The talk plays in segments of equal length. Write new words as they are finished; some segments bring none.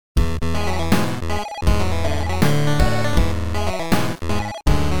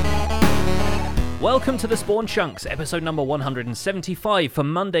Welcome to the Spawn Chunks, episode number 175 for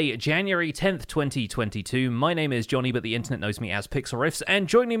Monday, January 10th, 2022. My name is Johnny, but the internet knows me as Pixel Riffs, and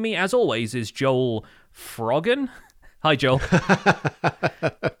joining me, as always, is Joel Froggen. Hi, Joel.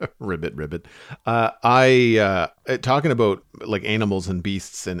 Ribbit. I talking about like animals and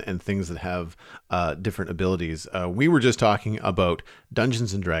beasts and things that have different abilities. We were just talking about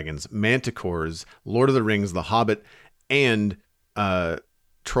Dungeons and Dragons, Manticores, Lord of the Rings, The Hobbit, and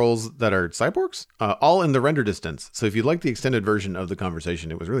trolls that are cyborgs, all in the render distance. So if you like the extended version of the conversation,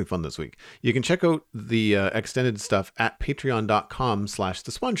 it was really fun this week. You can check out the extended stuff at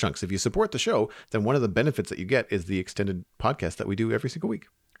patreon.com/thespawnchunks. If you support the show, then one of the benefits that you get is the extended podcast that we do every single week.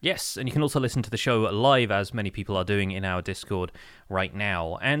 Yes, and you can also listen to the show live, as many people are doing in our Discord right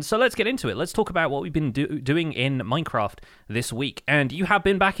now. And so let's get into it. Let's talk about what we've been doing in Minecraft this week. And you have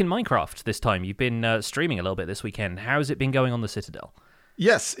been back in Minecraft this time. You've been streaming a little bit this weekend. How's it been going on the Citadel?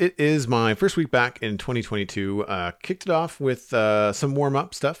 Yes, it is my first week back in 2022. Kicked it off with some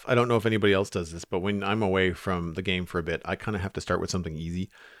warm-up stuff. I don't know if anybody else does this, but when I'm away from the game for a bit, I kind of have to start with something easy.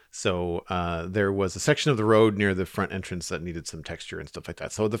 So there was a section of the road near the front entrance that needed some texture and stuff like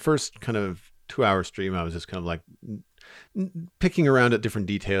that. So the first kind of 2-hour stream, I was just kind of like picking around at different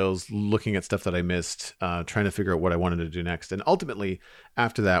details, looking at stuff that I missed, trying to figure out what I wanted to do next. And ultimately,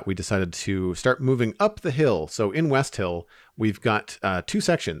 after that, we decided to start moving up the hill. So in West Hill, we've got two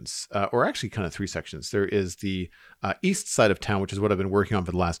sections, or actually kind of three sections. There is the east side of town, which is what I've been working on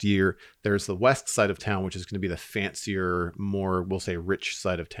for the last year. There's the west side of town, which is going to be the fancier, more, we'll say, rich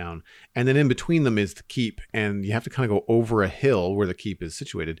side of town. And then in between them is the keep. And you have to kind of go over a hill where the keep is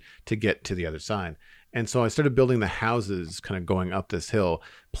situated to get to the other side. And so I started building the houses kind of going up this hill,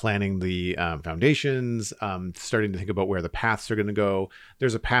 planning the foundations, starting to think about where the paths are going to go.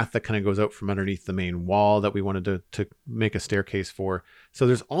 There's a path that kind of goes out from underneath the main wall that we wanted to make a staircase for. So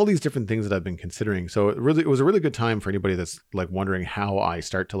there's all these different things that I've been considering. So it was a really good time for anybody that's like wondering how I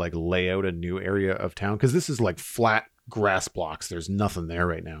start to like lay out a new area of town. Because this is like flat grass blocks. There's nothing there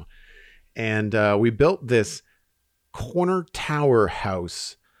right now. And we built this corner tower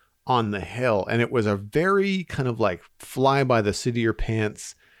house on the hill, and it was a very kind of like fly by the seat of your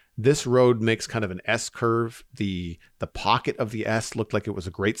pants. This road makes kind of an S curve. The pocket of the S looked like it was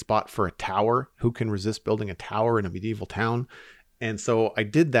a great spot for a tower. Who can resist building a tower in a medieval town? And so I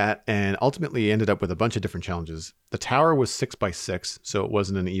did that, and ultimately ended up with a bunch of different challenges. The tower was 6x6, so it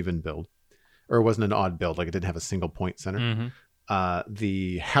wasn't an even build, or it wasn't an odd build. Like it didn't have a single point center. Mm-hmm.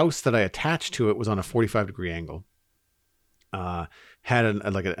 The house that I attached to it was on a 45-degree angle. And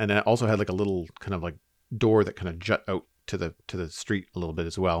it also had like a little kind of like door that kind of jut out to the street a little bit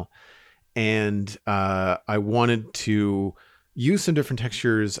as well. And I wanted to use some different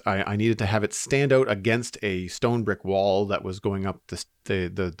textures. I needed to have it stand out against a stone brick wall that was going up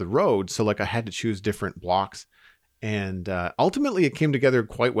the road. So like I had to choose different blocks, and ultimately it came together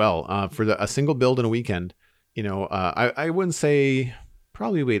quite well for a single build in a weekend. You know, I wouldn't say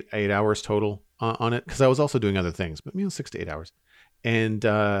probably wait 8 hours total on it, because I was also doing other things, but 6 to 8 hours. And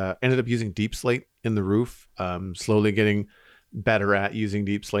ended up using deep slate in the roof, slowly getting better at using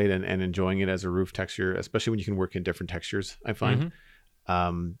deep slate and enjoying it as a roof texture, especially when you can work in different textures, I find.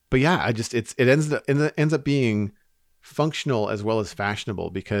 Mm-hmm. But yeah, it ends up being functional as well as fashionable,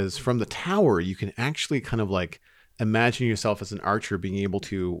 because from the tower, you can actually kind of like imagine yourself as an archer being able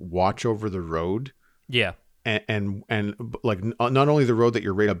to watch over the road. Yeah. And like not only the road that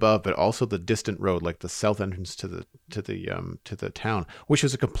you're right above, but also the distant road, like the south entrance to the town, which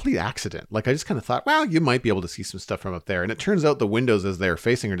was a complete accident. Like I just kind of thought, well, you might be able to see some stuff from up there, and it turns out the windows as they're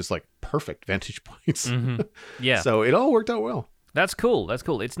facing are just like perfect vantage points. Mm-hmm. Yeah. So it all worked out well. That's cool.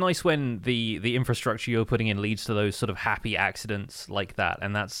 It's nice when the infrastructure you're putting in leads to those sort of happy accidents like that,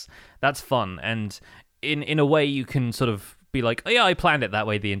 and that's fun. And in a way, you can sort of be like, oh, yeah, I planned it that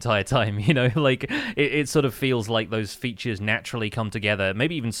way the entire time, you know, like it sort of feels like those features naturally come together,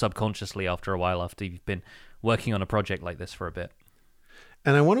 maybe even subconsciously after a while, after you've been working on a project like this for a bit.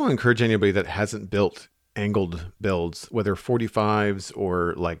 And I want to encourage anybody that hasn't built angled builds, whether 45s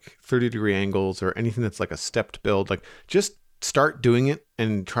or like 30-degree angles or anything that's like a stepped build, like just start doing it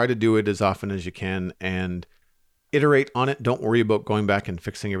and try to do it as often as you can and iterate on it. Don't worry about going back and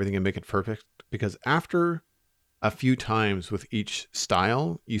fixing everything and make it perfect, because after a few times with each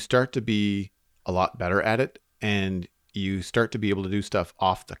style, you start to be a lot better at it, and you start to be able to do stuff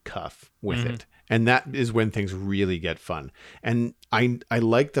off the cuff with it. And that is when things really get fun. And I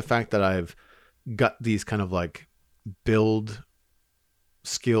like the fact that I've got these kind of like build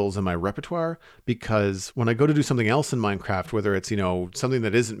skills in my repertoire, because when I go to do something else in Minecraft, whether it's, you know, something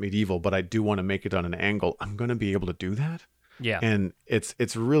that isn't medieval, but I do want to make it on an angle, I'm going to be able to do that. Yeah. And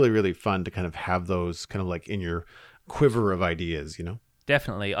it's really, really fun to kind of have those kind of like in your quiver of ideas, you know?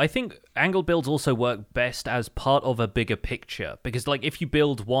 Definitely. I think angle builds also work best as part of a bigger picture, because like if you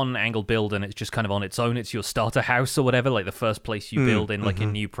build one angle build and it's just kind of on its own, it's your starter house or whatever, like the first place you build in like a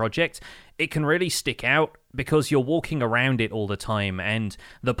new project, it can really stick out because you're walking around it all the time and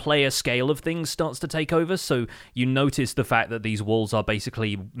the player scale of things starts to take over. So you notice the fact that these walls are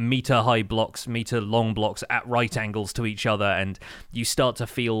basically meter-high blocks, meter-long blocks at right angles to each other, and you start to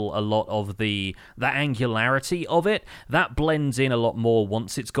feel a lot of that angularity of it. That blends in a lot more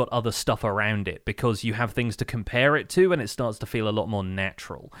once it's got other stuff around it because you have things to compare it to and it starts to feel a lot more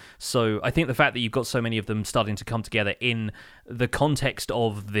natural. So I think the fact that you've got so many of them starting to come together in the context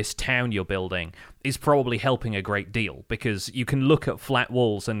of this town you're building is probably helping a great deal, because you can look at flat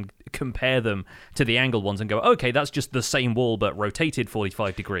walls and compare them to the angled ones and go, okay, that's just the same wall but rotated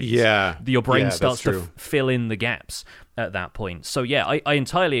 45 degrees. Yeah. Your brain Yeah, starts that's to true. fill in the gaps at that point. So yeah, I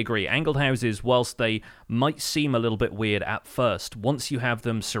entirely agree. Angled houses, whilst they might seem a little bit weird at first, once you have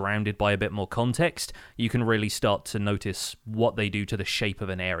them surrounded by a bit more context, you can really start to notice what they do to the shape of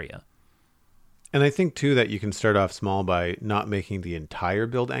an area. And I think too that you can start off small by not making the entire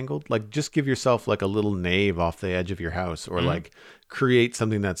build angled. Like just give yourself like a little nave off the edge of your house, or like create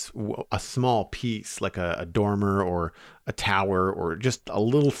something that's a small piece, like a dormer or a tower, or just a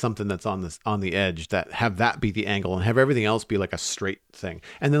little something that's on the edge, that have that be the angle and have everything else be like a straight thing.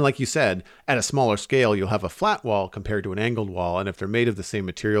 And then, like you said, at a smaller scale, you'll have a flat wall compared to an angled wall. And if they're made of the same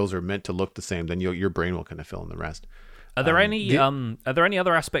materials or meant to look the same, then your brain will kind of fill in the rest. Are there any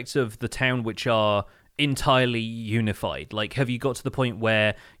other aspects of the town which are entirely unified? Like, have you got to the point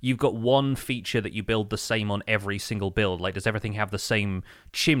where you've got one feature that you build the same on every single build? Like, does everything have the same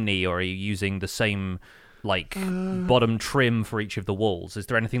chimney, or are you using the same like bottom trim for each of the walls? Is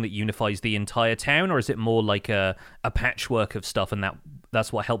there anything that unifies the entire town, or is it more like a patchwork of stuff, and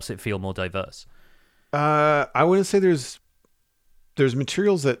that's what helps it feel more diverse? I wouldn't say there's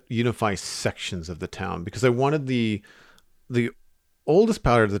materials that unify sections of the town, because I wanted the oldest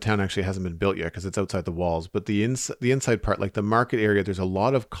part of the town actually hasn't been built yet because it's outside the walls, but the inside part, like the market area, there's a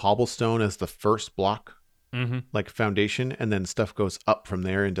lot of cobblestone as the first block, like foundation, and then stuff goes up from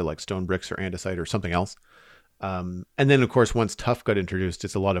there into like stone bricks or andesite or something else. And then of course once tuff got introduced,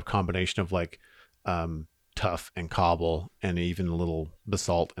 it's a lot of combination of like tuff and cobble and even a little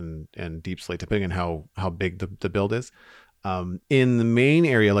basalt and deep slate, depending on how big the build is. In the main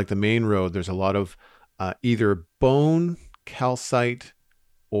area, like the main road, there's a lot of either bone, calcite,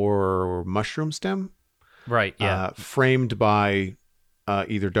 or mushroom stem, Right, yeah. framed by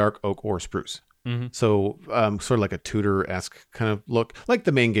either dark oak or spruce. So sort of like a Tudor-esque kind of look. Like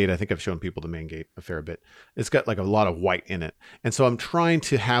the main gate, I think I've shown people the main gate a fair bit. It's got like a lot of white in it. And so I'm trying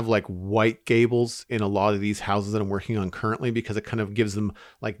to have like white gables in a lot of these houses that I'm working on currently, because it kind of gives them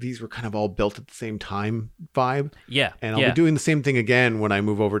like these were kind of all built at the same time vibe. Yeah. And I'll be doing the same thing again when I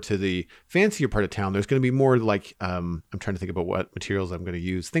move over to the fancier part of town. There's going to be more like, I'm trying to think about what materials I'm going to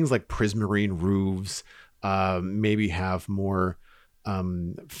use. Things like prismarine roofs, maybe have more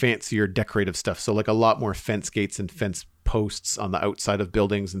fancier decorative stuff, so like a lot more fence gates and fence posts on the outside of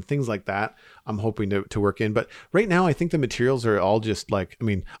buildings and things like that I'm hoping to work in. But right now I think the materials are all just like, I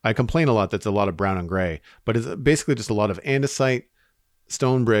mean, I complain a lot that's a lot of brown and gray, but it's basically just a lot of andesite,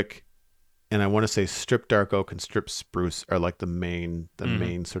 stone brick, and I want to say strip dark oak and strip spruce are like the main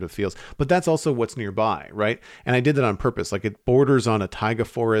sort of feels. But that's also what's nearby, right? And I did that on purpose. Like it borders on a taiga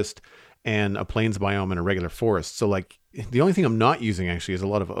forest and a plains biome and a regular forest. So like the only thing I'm not using actually is a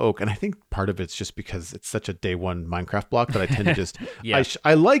lot of oak. And I think part of it's just because it's such a day one Minecraft block that I tend to just,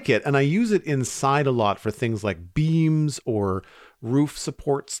 I like it. And I use it inside a lot for things like beams or roof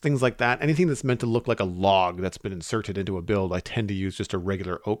supports, things like that. Anything that's meant to look like a log that's been inserted into a build, I tend to use just a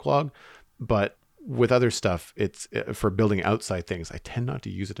regular oak log. But with other stuff, it's for building outside things, I tend not to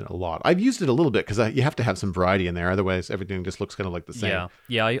use it a lot. I've used it a little bit because you have to have some variety in there. Otherwise, everything just looks kind of like the same.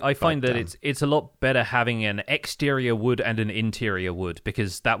 Yeah. I find that it's a lot better having an exterior wood and an interior wood,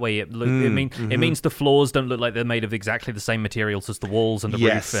 because that way it means the floors don't look like they're made of exactly the same materials as the walls and the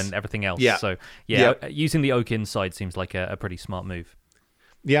roof and everything else. Yeah. So, using the oak inside seems like a pretty smart move.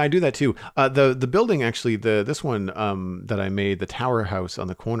 Yeah, I do that too. The building actually, this one that I made, the tower house on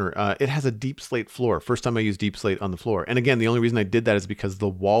the corner, it has a deep slate floor. First time I used deep slate on the floor. And again, the only reason I did that is because the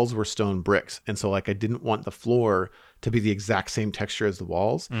walls were stone bricks. And so like I didn't want the floor to be the exact same texture as the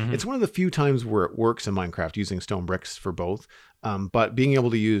walls. It's one of the few times where it works in Minecraft using stone bricks for both. But being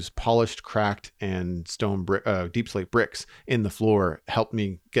able to use polished, cracked, and stone deep slate bricks in the floor helped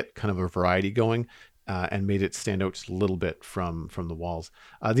me get kind of a variety going. and made it stand out just a little bit from the walls.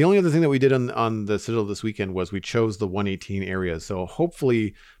 The only other thing that we did on the Citadel this weekend was we chose the 118 areas. So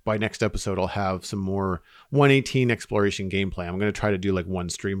hopefully by next episode, I'll have some more 118 exploration gameplay. I'm going to try to do like one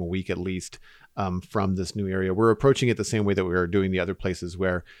stream a week at least from this new area. We're approaching it the same way that we were doing the other places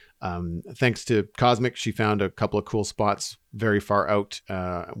where, thanks to Cosmic, she found a couple of cool spots very far out.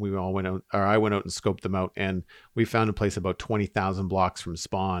 We all went out, or I went out and scoped them out, and we found a place about 20,000 blocks from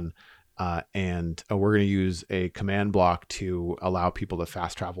spawn. And we're going to use a command block to allow people to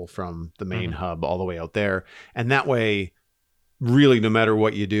fast travel from the main hub all the way out there. And that way, really, no matter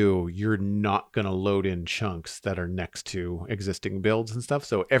what you do, you're not going to load in chunks that are next to existing builds and stuff.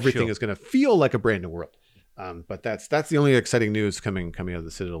 So everything is going to feel like a brand new world. But that's the only exciting news coming out of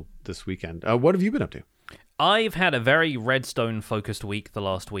the Citadel this weekend. What have you been up to? I've had a very redstone-focused week the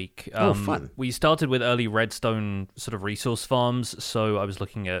last week. Fun. We started with early redstone sort of resource farms, so I was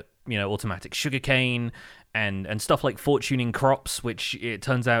looking at, automatic sugarcane and stuff like fortuning crops, which it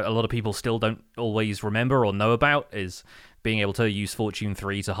turns out a lot of people still don't always remember or know about, is being able to use Fortune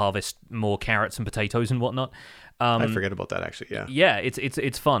 3 to harvest more carrots and potatoes and whatnot. I forget about that, actually. Yeah,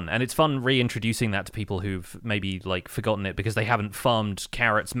 it's fun, and it's fun reintroducing that to people who've maybe like forgotten it because they haven't farmed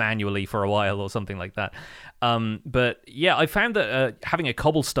carrots manually for a while or something like that. But yeah, I found that having a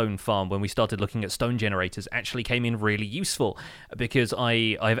cobblestone farm when we started looking at stone generators actually came in really useful, because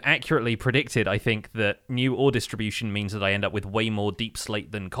I've accurately predicted, I think, that new ore distribution means that I end up with way more deep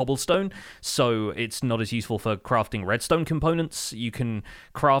slate than cobblestone, so it's not as useful for crafting redstone components. You can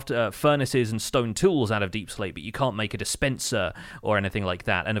craft furnaces and stone tools out of deep slate, but you can't make a dispenser or anything like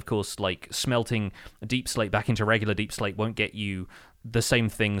that. And of course, like smelting deep slate back into regular deep slate won't get you the same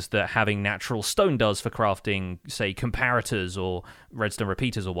things that having natural stone does for crafting, say, comparators or redstone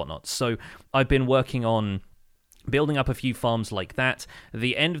repeaters or whatnot. So I've been working on building up a few farms like that.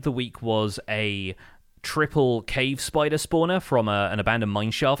 The end of the week was a triple cave spider spawner from an abandoned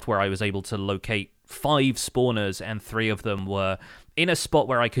mineshaft where I was able to locate 5 spawners, and 3 of them were in a spot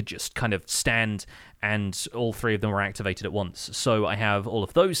where I could just kind of stand, and all 3 of them were activated at once. So I have all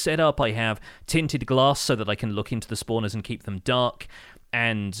of those set up. I have tinted glass so that I can look into the spawners and keep them dark.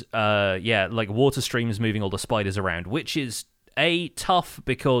 And like water streams moving all the spiders around, which is tough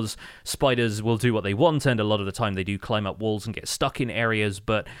because spiders will do what they want, and a lot of the time they do climb up walls and get stuck in areas,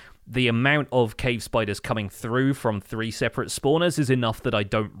 but the amount of cave spiders coming through from 3 separate spawners is enough that I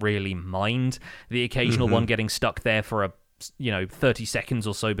don't really mind the occasional one getting stuck there for 30 seconds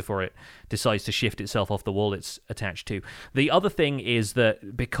or so before it decides to shift itself off the wall it's attached to. The other thing is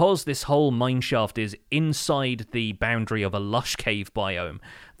that because this whole mineshaft is inside the boundary of a lush cave biome,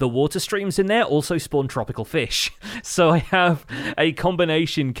 the water streams in there also spawn tropical fish. So I have a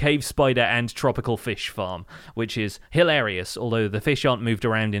combination cave spider and tropical fish farm, which is hilarious, although the fish aren't moved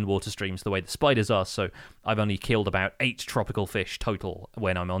around in water streams the way the spiders are, so I've only killed about 8 tropical fish total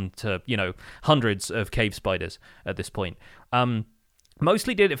when I'm on to, hundreds of cave spiders at this point.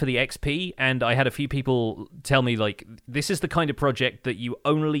 Mostly did it for the XP, and I had a few people tell me, like, this is the kind of project that you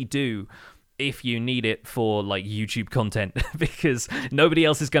only do if you need it for, like, YouTube content, because nobody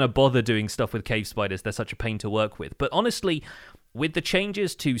else is going to bother doing stuff with cave spiders. They're such a pain to work with. But honestly, with the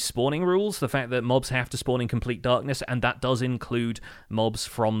changes to spawning rules, the fact that mobs have to spawn in complete darkness, and that does include mobs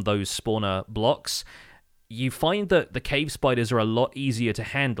from those spawner blocks, you find that the cave spiders are a lot easier to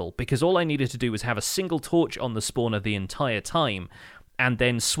handle, because all I needed to do was have a single torch on the spawner the entire time, and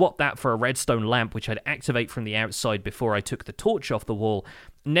then swap that for a redstone lamp, which I'd activate from the outside before I took the torch off the wall.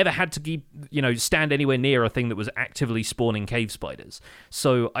 Never had to keep, stand anywhere near a thing that was actively spawning cave spiders.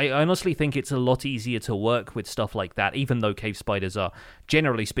 So I honestly think it's a lot easier to work with stuff like that, even though cave spiders are,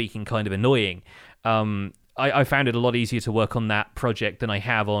 generally speaking, kind of annoying. I found it a lot easier to work on that project than I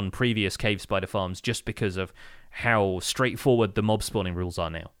have on previous cave spider farms, just because of how straightforward the mob spawning rules are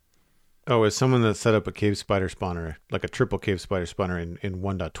now. Oh, as someone that set up a cave spider spawner, like a triple cave spider spawner in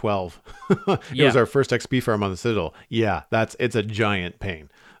 1.12, it was our first XP farm on the Citadel. Yeah, it's a giant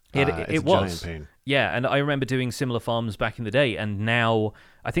pain. It was. Giant pain. Yeah, and I remember doing similar farms back in the day, and now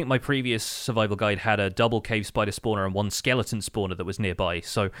I think my previous survival guide had a double cave spider spawner and 1 skeleton spawner that was nearby,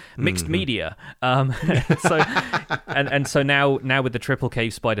 so mixed media. So now with the triple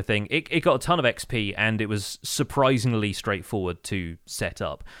cave spider thing, it got a ton of XP, and it was surprisingly straightforward to set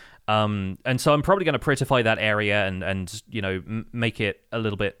up. And so I'm probably going to prettify that area and make it a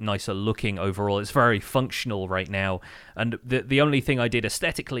little bit nicer looking overall. It's very functional right now, and the only thing I did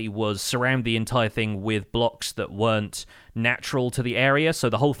aesthetically was surround the entire thing with blocks that weren't natural to the area. So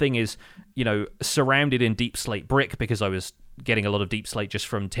the whole thing is, surrounded in deep slate brick, because I was getting a lot of deep slate just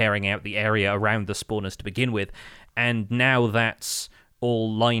from tearing out the area around the spawners to begin with, and now that's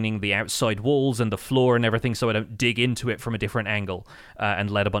all lining the outside walls and the floor and everything, so I don't dig into it from a different angle and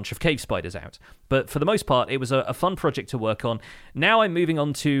let a bunch of cave spiders out. But for the most part, it was a fun project to work on. Now I'm moving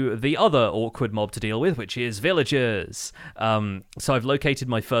on to the other awkward mob to deal with, which is villagers. So I've located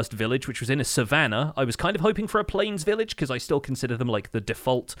my first village, which was in a savannah. I was kind of hoping for a plains village, because I still consider them like the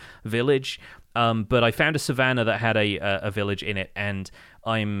default village. But I found a savannah that had a village in it, and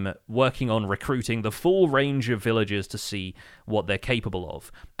I'm working on recruiting the full range of villagers to see what they're capable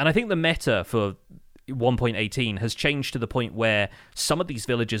of. And I think the meta for 1.18 has changed to the point where some of these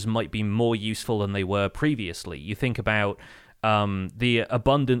villagers might be more useful than they were previously. You think about the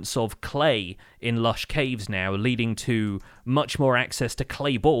abundance of clay in lush caves now, leading to much more access to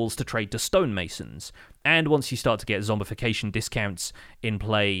clay balls to trade to stonemasons. And once you start to get zombification discounts in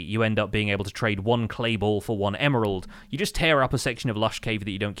play, you end up being able to trade 1 clay ball for 1 emerald. You just tear up a section of lush cave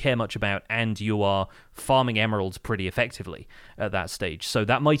that you don't care much about, and you are farming emeralds pretty effectively at that stage. So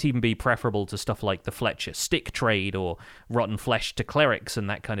that might even be preferable to stuff like the Fletcher stick trade or rotten flesh to clerics and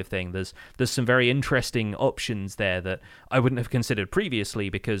that kind of thing. There's some very interesting options there that I wouldn't have considered previously,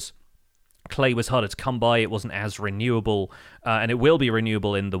 because clay was harder to come by, it wasn't as renewable, and it will be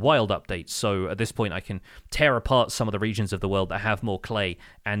renewable in the wild updates. So at this point I can tear apart some of the regions of the world that have more clay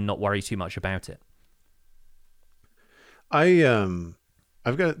and not worry too much about it.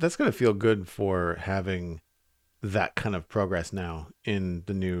 That's gonna feel good for having that kind of progress now in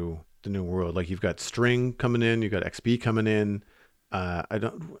the new world. Like, you've got string coming in, you've got XP coming in. I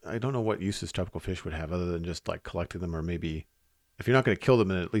don't know what uses tropical fish would have other than just like collecting them, or maybe if you're not going to kill them,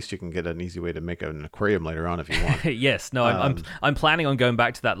 then at least you can get an easy way to make an aquarium later on if you want. Yes, no, I'm planning on going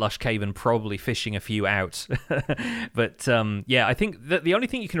back to that lush cave and probably fishing a few out. But yeah, I think that the only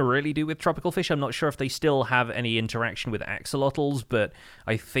thing you can really do with tropical fish, I'm not sure if they still have any interaction with axolotls, but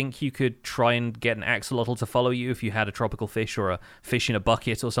I think you could try and get an axolotl to follow you if you had a tropical fish or a fish in a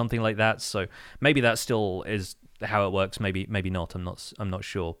bucket or something like that. So maybe that still is how it works, maybe not. I'm not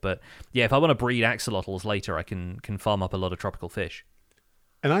sure, but yeah, if I want to breed axolotls later, I can farm up a lot of tropical fish.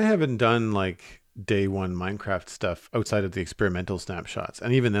 And I haven't done like day one Minecraft stuff outside of the experimental snapshots,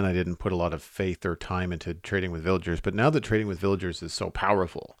 and even then I didn't put a lot of faith or time into trading with villagers. But now that trading with villagers is so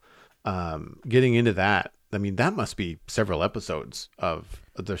powerful, getting into that, I mean, that must be several episodes of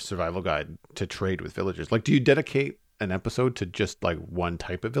the survival guide to trade with villagers. Like, do you dedicate an episode to just like one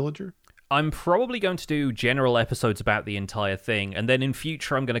type of villager? I'm probably going to do general episodes about the entire thing, and then in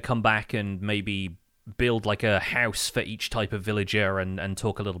future I'm going to come back and maybe build like a house for each type of villager and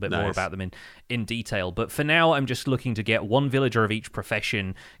talk a little bit more about them in detail. But for now, I'm just looking to get one villager of each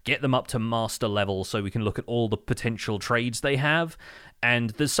profession, get them up to master level so we can look at all the potential trades they have.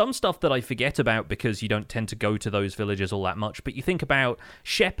 And there's some stuff that I forget about because you don't tend to go to those villages all that much, but you think about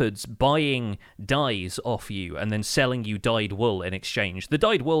shepherds buying dyes off you and then selling you dyed wool in exchange. The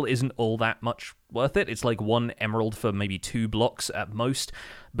dyed wool isn't all that much worth it. It's like 1 emerald for maybe 2 blocks at most.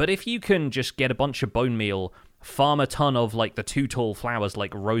 But if you can just get a bunch of bone meal, farm a ton of like the 2 tall flowers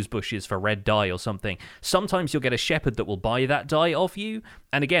like rose bushes for red dye or something, sometimes you'll get a shepherd that will buy that dye off you.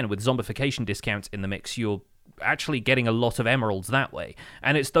 And again, with zombification discounts in the mix, you're actually getting a lot of emeralds that way.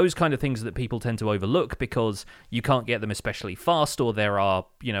 And it's those kind of things that people tend to overlook because you can't get them especially fast, or there are,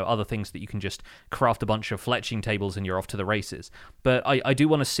 other things that you can just craft a bunch of fletching tables and you're off to the races. But I do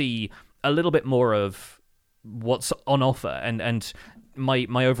want to see a little bit more of what's on offer, and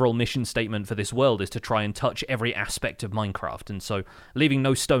my overall mission statement for this world is to try and touch every aspect of Minecraft, and so leaving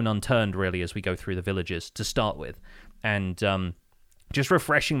no stone unturned really as we go through the villages to start with. And just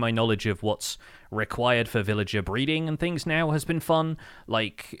refreshing my knowledge of what's required for villager breeding and things now has been fun.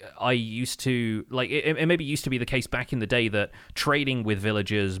 Like, I used to, it maybe used to be the case back in the day that trading with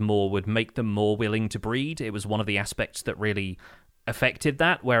villagers more would make them more willing to breed. It was one of the aspects that really affected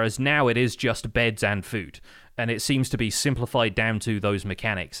that, whereas now it is just beds and food. And it seems to be simplified down to those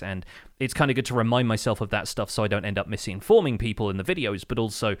mechanics, and it's kind of good to remind myself of that stuff so I don't end up misinforming people in the videos, but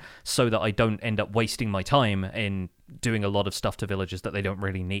also so that I don't end up wasting my time in doing a lot of stuff to villagers that they don't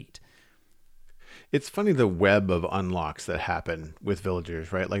really need. It's funny, the web of unlocks that happen with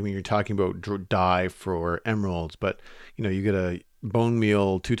villagers, right? Like when you're talking about dye for emeralds, but you get a bone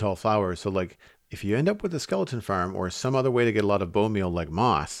meal 2 tall flowers. So like if you end up with a skeleton farm or some other way to get a lot of bone meal like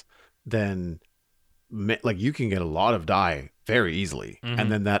moss, then like you can get a lot of dye very easily. Mm-hmm. And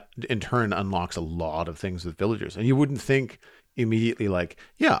then that in turn unlocks a lot of things with villagers. And you wouldn't think immediately like,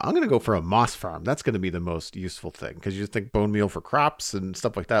 yeah, I'm going to go for a moss farm. That's going to be the most useful thing, because you just think bone meal for crops and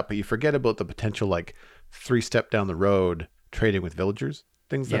stuff like that. But you forget about the potential like 3-step down the road trading with villagers,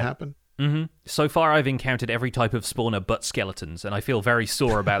 things that happen. So far, I've encountered every type of spawner but skeletons, and I feel very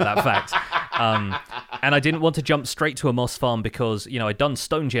sore about that fact. And I didn't want to jump straight to a moss farm because, I'd done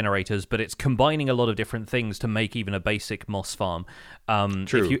stone generators, but it's combining a lot of different things to make even a basic moss farm.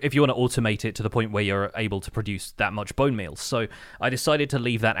 True. If you want to automate it to the point where you're able to produce that much bone meal. So I decided to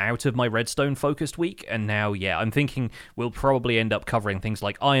leave that out of my redstone-focused week, and now, I'm thinking we'll probably end up covering things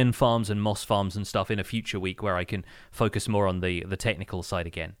like iron farms and moss farms and stuff in a future week where I can focus more on the technical side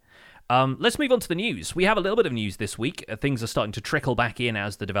again. Let's move on to the news. We have a little bit of news this week. Things are starting to trickle back in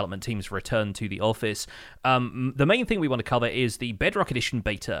as the development teams return to the office. The main thing we want to cover is the Bedrock Edition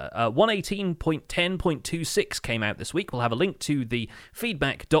beta. 118.10.26 came out this week. We'll have a link to the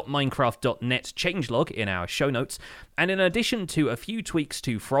feedback.minecraft.net changelog in our show notes. And in addition to a few tweaks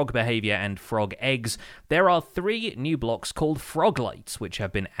to frog behavior and frog eggs, there are 3 new blocks called Froglights, which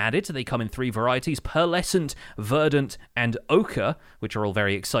have been added. They come in 3 varieties: pearlescent, verdant, and ochre, which are all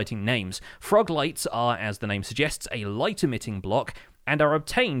very exciting names. Froglights are, as the name suggests, a light-emitting block and are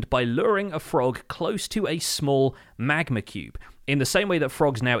obtained by luring a frog close to a small magma cube. In the same way that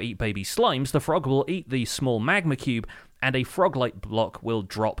frogs now eat baby slimes, the frog will eat the small magma cube, and a Froglight block will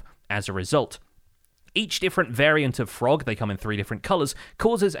drop as a result. Each different variant of frog, they come in 3 different colors,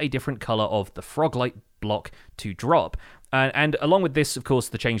 causes a different color of the Froglight block to drop. And along with this, of course,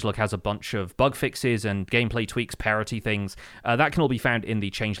 the changelog has a bunch of bug fixes and gameplay tweaks, parity things. That can all be found in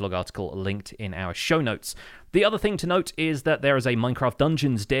the changelog article linked in our show notes. The other thing to note is that there is a Minecraft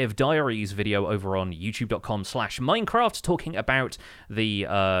Dungeons Dev Diaries video over on youtube.com/Minecraft talking about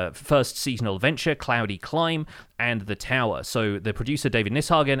the first seasonal adventure, Cloudy Climb, and the tower. So the producer David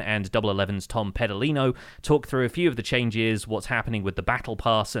Nishagen and Double Eleven's Tom Pedalino talk through a few of the changes, what's happening with the battle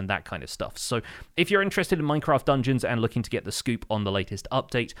pass, and that kind of stuff. So if you're interested in Minecraft Dungeons and looking to get the scoop on the latest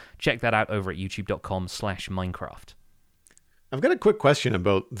update, check that out over at youtube.com/Minecraft. I've got a quick question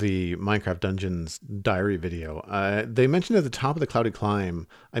about the Minecraft Dungeons diary video. They mentioned at the top of the Cloudy Climb,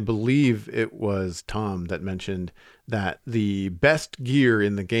 I believe it was Tom that mentioned that the best gear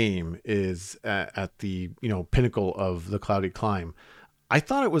in the game is at the pinnacle of the Cloudy Climb. I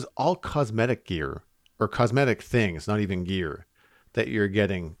thought it was all cosmetic gear or cosmetic things, not even gear, that you're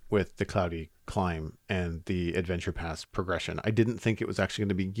getting with the Cloudy Climb and the Adventure Pass progression. I didn't think it was actually going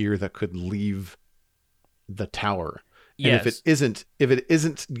to be gear that could leave the tower. And Yes. if it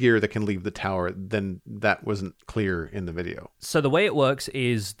isn't gear that can leave the tower, then that wasn't clear in the video. So the way it works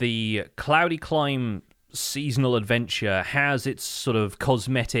is the Cloudy Climb seasonal adventure has its sort of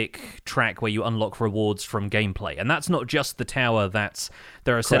cosmetic track where you unlock rewards from gameplay. And that's not just the tower. There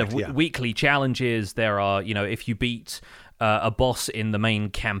are a set of weekly challenges. There are, if you beat a boss in the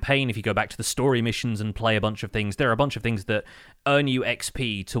main campaign, if you go back to the story missions and play a bunch of things, there are a bunch of things that earn you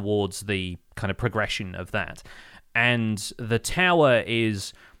XP towards the kind of progression of that. And the tower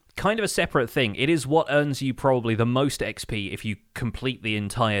is kind of a separate thing. It is what earns you probably the most XP if you complete the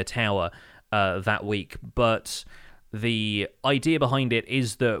entire tower that week. But the idea behind it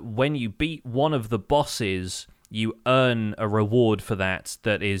is that when you beat one of the bosses, you earn a reward for that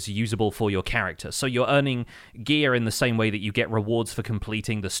is usable for your character. So you're earning gear in the same way that you get rewards for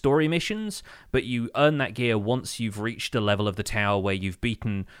completing the story missions, but you earn that gear once you've reached a level of the tower where you've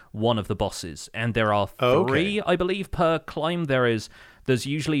beaten one of the bosses. And there are 3, I believe, per climb. There's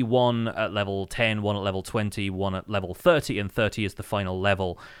usually one at level 10, one at level 20, one at level 30, and 30 is the final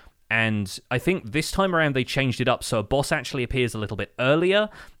level. And I think this time around they changed it up so a boss actually appears a little bit earlier.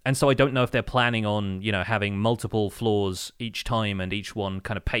 And so I don't know if they're planning on, having multiple floors each time and each one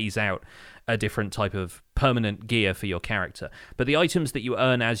kind of pays out a different type of permanent gear for your character. But the items that you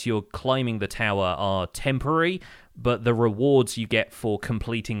earn as you're climbing the tower are temporary, but the rewards you get for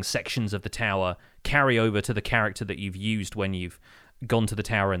completing sections of the tower carry over to the character that you've used when you've gone to the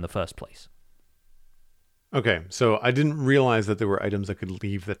tower in the first place. Okay, so I didn't realize that there were items that could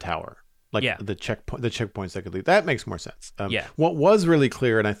leave the tower, like the checkpoints that could leave. That makes more sense. What was really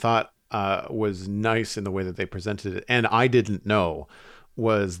clear, and I thought was nice in the way that they presented it, and I didn't know,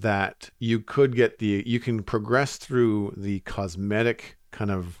 was that you can progress through the cosmetic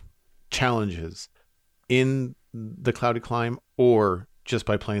kind of challenges in the Cloudy Climb, or just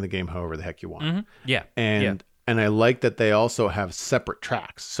by playing the game however the heck you want. Mm-hmm. Yeah, and I like that they also have separate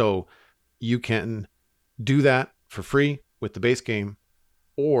tracks, so you can do that for free with the base game,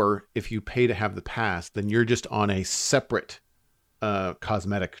 or if you pay to have the pass, then you're just on a separate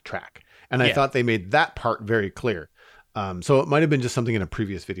cosmetic track. And I thought they made that part very clear. So it might have been just something in a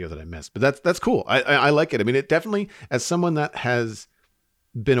previous video that I missed, but that's cool. I like it. I mean, it definitely, as someone that has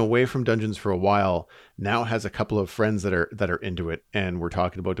been away from Dungeons for a while, now has a couple of friends that are into it, and we're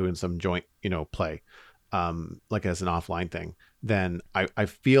talking about doing some joint, play, like as an offline thing, then I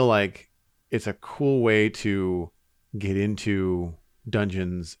feel like it's a cool way to get into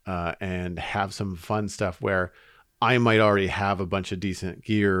dungeons and have some fun stuff where I might already have a bunch of decent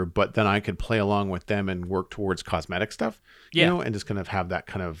gear, but then I could play along with them and work towards cosmetic stuff, you know, and just kind of have that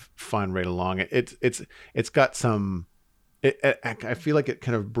kind of fun right along. It's got some, I feel like it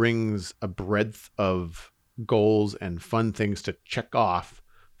kind of brings a breadth of goals and fun things to check off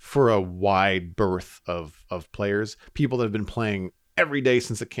for a wide berth of players, people that have been playing every day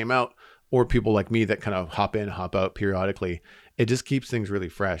since it came out, or people like me that kind of hop in, hop out periodically. It just keeps things really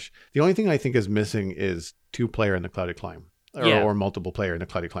fresh. The only thing I think is missing is 2-player in the Cloudy Climb or multiple player in the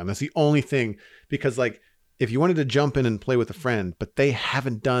Cloudy Climb. That's the only thing, because like if you wanted to jump in and play with a friend, but they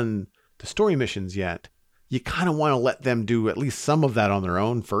haven't done the story missions yet, you kind of want to let them do at least some of that on their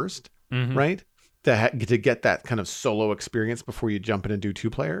own first, right? To get that kind of solo experience before you jump in and do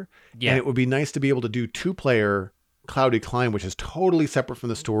 2-player. Yeah. And it would be nice to be able to do 2-player Cloudy Climb, which is totally separate from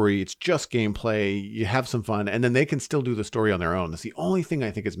the story. It's just gameplay. You have some fun, and then they can still do the story on their own. That's the only thing I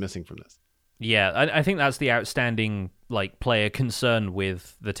think is missing from this. Yeah, I think that's the outstanding like player concern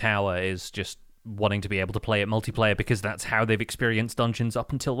with the tower, is just wanting to be able to play it multiplayer, because that's how they've experienced dungeons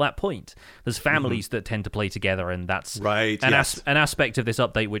up until that point. There's families that tend to play together, and that's an aspect of this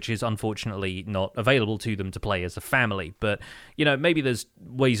update which is unfortunately not available to them to play as a family. But you know, maybe there's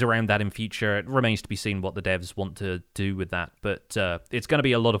ways around that in future. It remains to be seen what the devs want to do with that, but it's going to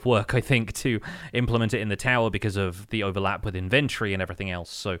be a lot of work, I think, to implement it in the tower because of the overlap with inventory and everything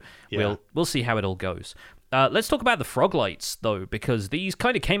else. So we'll see how it all goes. Let's talk about the Froglights, though, because these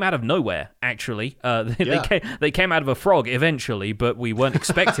kind of came out of nowhere, actually. They came out of a frog eventually, but we weren't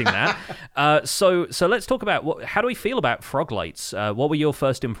expecting that. So let's talk about how do we feel about Froglights? What were your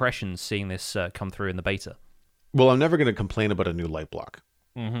first impressions seeing this come through in the beta? Well, I'm never going to complain about a new light block.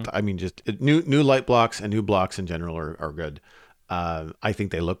 I mean, just new light blocks and new blocks in general are good. I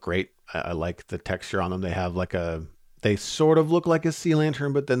think they look great. I like the texture on them. They have like they sort of look like a sea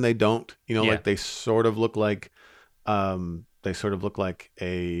lantern, but then they don't. You know, like they sort of look like a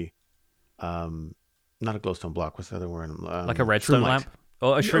not a glowstone block. What's the other word? Like a redstone lamp?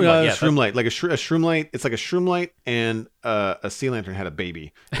 Oh, a shroom light. Shroom light. Like a shroom light. It's like a shroom light and a sea lantern had a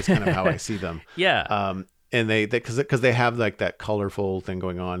baby. It's kind of how I see them. And they because they have like that colorful thing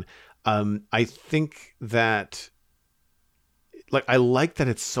going on. I think that I like that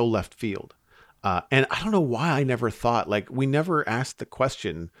it's so left field. And I don't know why I never thought, like, we never asked the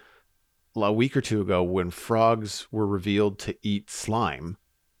question a week or two ago when frogs were revealed to eat slime,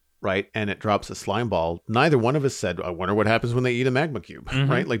 right? And it drops a slime ball. Neither one of us said, I wonder what happens when they eat a magma cube,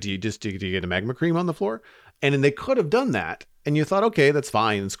 right? Like, do you get a magma cream on the floor? And then they could have done that. And you thought, okay, that's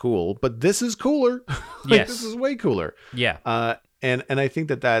fine. It's cool. But this is cooler. This is way cooler. Yeah. And I think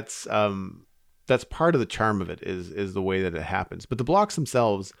that's part of the charm of it is the way that it happens. But the blocks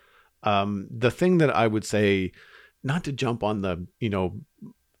themselves, the thing that I would say, not to jump on the,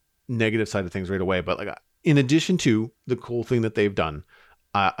 negative side of things right away, but like in addition to the cool thing that they've done,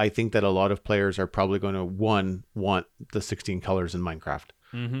 I think that a lot of players are probably going to want the 16 colors in Minecraft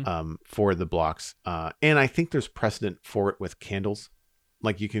for the blocks. And I think there's precedent for it with candles.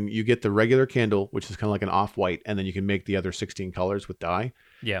 Like you get the regular candle, which is kind of like an off-white, and then you can make the other 16 colors with dye.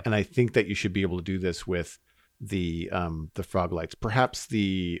 Yeah. And I think that you should be able to do this with the Froglights. Perhaps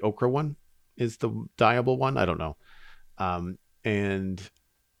the ochre one is the dyeable one. I don't know. And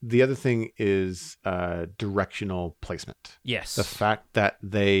the other thing is directional placement. Yes. The fact that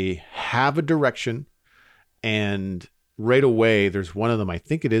they have a direction, and right away there's one of them, I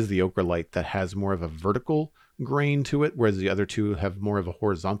think it is the ochre light, that has more of a vertical grain to it, whereas the other two have more of a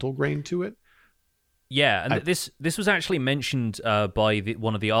horizontal grain to it. Yeah, and this was actually mentioned by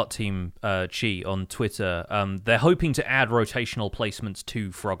one of the art team, Chi, on Twitter. They're hoping to add rotational placements to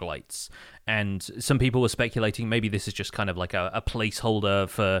Froglights, and some people were speculating maybe this is just kind of like a placeholder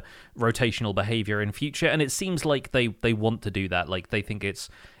for rotational behavior in future, and it seems like they want to do that. Like, they think it's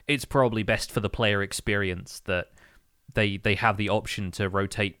probably best for the player experience that they have the option to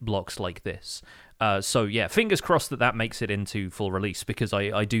rotate blocks like this. So yeah, fingers crossed that makes it into full release, because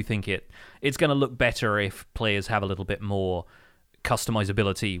I do think it's going to look better if players have a little bit more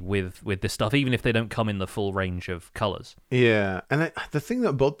customizability with this stuff, even if they don't come in the full range of colors. Yeah, and the thing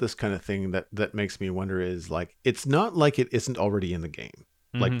about this kind of thing that makes me wonder is, like, it's not like it isn't already in the game.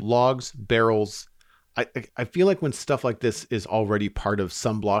 Like logs, barrels. I feel like when stuff like this is already part of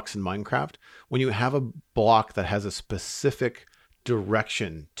some blocks in Minecraft, when you have a block that has a specific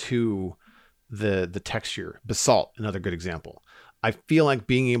direction to the texture, basalt, another good example, I feel like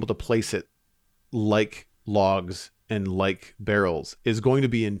being able to place it like logs and like barrels is going to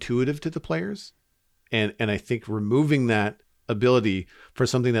be intuitive to the players, and I think removing that ability for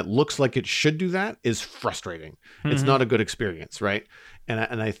something that looks like it should do that is frustrating. It's not a good experience, right?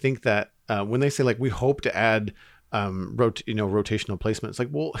 And I think that when they say like we hope to add rotational placement, it's like,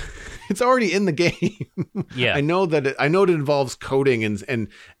 well, it's already in the game. Yeah, I know that it involves coding and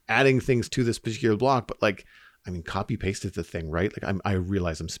adding things to this particular block, but like, I mean, copy paste is the thing, right? Like I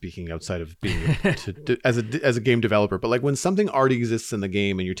realize I'm speaking outside of being as a game developer, but like when something already exists in the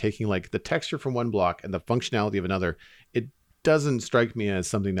game and you're taking like the texture from one block and the functionality of another, it doesn't strike me as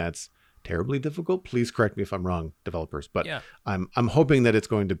something that's terribly difficult. Please correct me if I'm wrong, developers, but yeah. I'm hoping that it's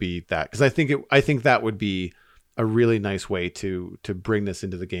going to be that, because I think that would be a really nice way to bring this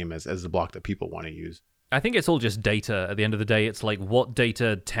into the game as the block that people want to use. I think it's all just data. At the end of the day, it's like, what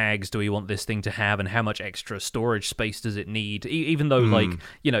data tags do we want this thing to have, and how much extra storage space does it need? Even though, like,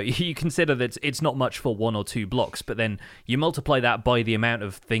 you know, you consider that it's not much for 1 or 2 blocks, but then you multiply that by the amount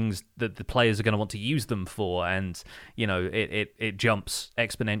of things that the players are going to want to use them for, and, you know, it jumps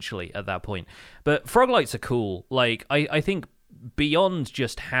exponentially at that point. But Froglights are cool. Like, I think beyond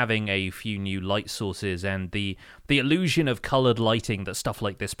just having a few new light sources and the illusion of colored lighting that stuff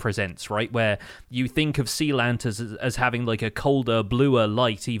like this presents, right? Where you think of sea lanterns as having like a colder, bluer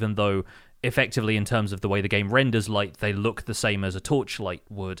light, even though effectively in terms of the way the game renders light, they look the same as a torchlight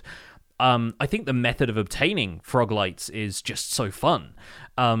would. I think the method of obtaining Froglights is just so fun.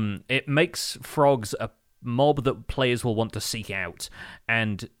 It makes frogs a mob that players will want to seek out,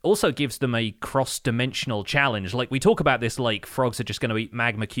 and also gives them a cross-dimensional challenge. Like, we talk about this like frogs are just going to eat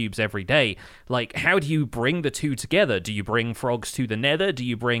magma cubes every day. Like, how do you bring the two together? Do you bring frogs to the nether? Do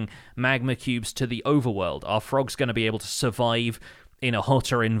you bring magma cubes to the overworld? Are frogs going to be able to survive in a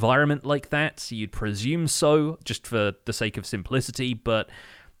hotter environment like that? You'd presume so, just for the sake of simplicity, but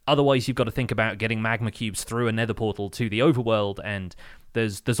otherwise you've got to think about getting magma cubes through a nether portal to the overworld, and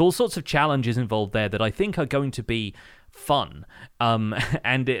there's all sorts of challenges involved there that I think are going to be fun,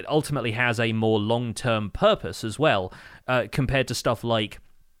 and it ultimately has a more long-term purpose as well, compared to stuff like,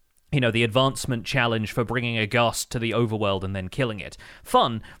 you know, the advancement challenge for bringing a ghost to the overworld and then killing it.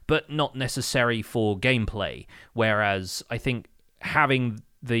 Fun, but not necessary for gameplay, whereas I think having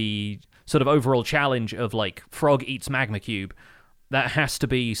the sort of overall challenge of, like, frog eats magma cube, that has to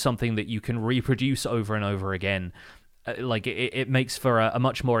be something that you can reproduce over and over again. Like, it makes for a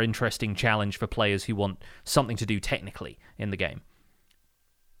much more interesting challenge for players who want something to do technically in the game.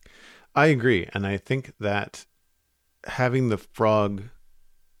 I agree, and I think that having the frog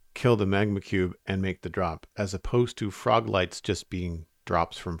kill the magma cube and make the drop, as opposed to Froglights just being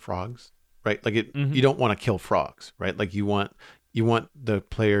drops from frogs, right? Like, you don't want to kill frogs, right? Like, you want the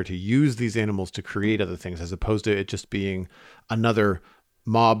player to use these animals to create other things, as opposed to it just being another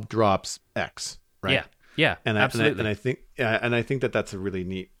mob drops X, right? Yeah, absolutely. And I think that that's a really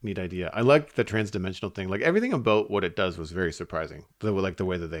neat idea. I like the transdimensional thing. Like, everything about what it does was very surprising. The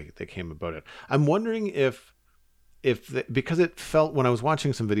way that they came about it. I'm wondering if because it felt, when I was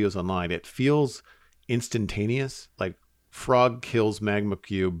watching some videos online, it feels instantaneous. Like, frog kills magma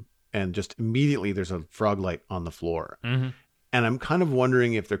cube and just immediately there's a Froglight on the floor. Mm-hmm. And I'm kind of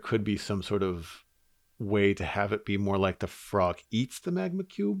wondering if there could be some sort of way to have it be more like the frog eats the magma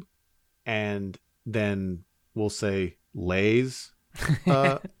cube and then we'll say lays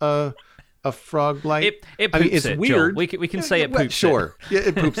a frog light. It poops. I mean, it's weird. Joel. We can say it poops. Sure. Yeah,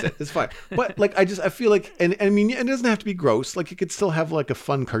 it poops it. It's fine. But like, I feel like, and I mean, it doesn't have to be gross. Like, it could still have like a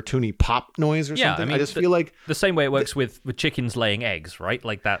fun cartoony pop noise or something. I mean, I just feel like the same way it works with chickens laying eggs, right?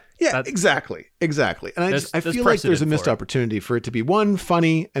 Like that. Yeah, exactly. And I feel like there's a missed opportunity for it to be, one,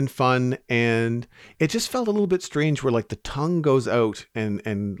 funny and fun, and it just felt a little bit strange where like the tongue goes out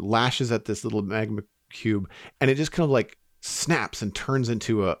and lashes at this little magma cube, and it just kind of like snaps and turns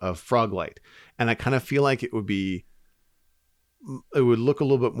into a Froglight. And I kind of feel like it would look a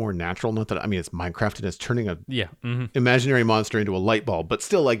little bit more natural. Not that, I mean, it's Minecraft and it's turning a imaginary monster into a light bulb, but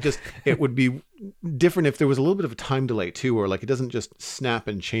still, like, just it would be different if there was a little bit of a time delay too, or like it doesn't just snap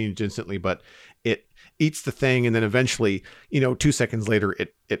and change instantly, but it eats the thing, and then eventually, 2 seconds later,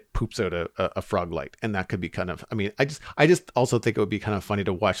 it poops out a Froglight. And that could be kind of, I mean, I just also think it would be kind of funny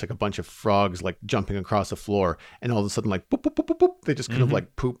to watch like a bunch of frogs like jumping across the floor, and all of a sudden, like, boop, boop, boop, boop, boop, they just kind of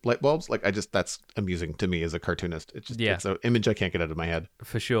like poop light bulbs. Like, that's amusing to me as a cartoonist. It's just, it's an image I can't get out of my head.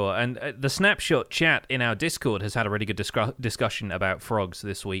 For sure. And the Snapshot chat in our Discord has had a really good discussion about frogs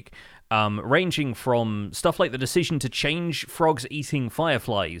this week. Ranging from stuff like the decision to change frogs eating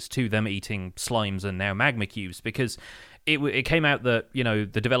fireflies to them eating slimes and now magma cubes, because it came out that,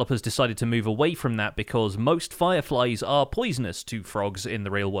 the developers decided to move away from that because most fireflies are poisonous to frogs in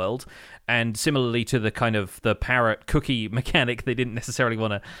the real world, and similarly to the kind of the parrot cookie mechanic, they didn't necessarily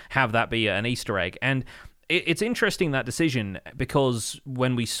want to have that be an Easter egg. And it's interesting, that decision, because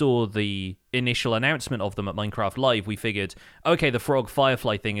when we saw the initial announcement of them at Minecraft Live, we figured, okay, the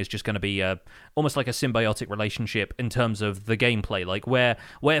frog-firefly thing is just going to be almost like a symbiotic relationship in terms of the gameplay. Like, where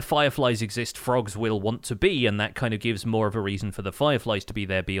fireflies exist, frogs will want to be, and that kind of gives more of a reason for the fireflies to be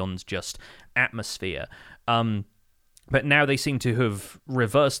there beyond just atmosphere. But now they seem to have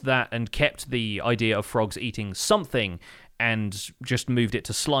reversed that and kept the idea of frogs eating something and just moved it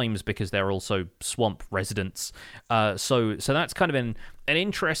to slimes because they're also swamp residents. So that's kind of an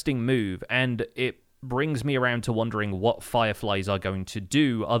interesting move, and it brings me around to wondering what fireflies are going to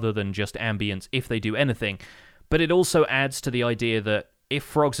do other than just ambience, if they do anything. But it also adds to the idea that if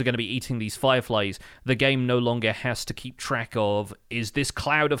frogs are going to be eating these fireflies, the game no longer has to keep track of, is this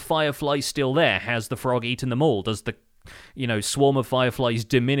cloud of fireflies still there? Has the frog eaten them all? Does the swarm of fireflies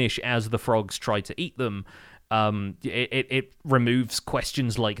diminish as the frogs try to eat them? It removes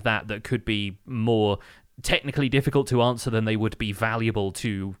questions like that could be more technically difficult to answer than they would be valuable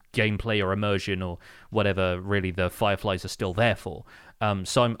to gameplay or immersion or whatever really the fireflies are still there for.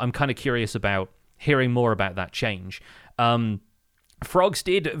 So I'm kind of curious about hearing more about that change. Frogs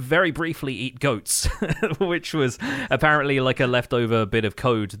did very briefly eat goats, which was apparently like a leftover bit of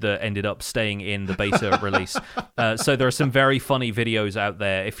code that ended up staying in the beta release. So there are some very funny videos out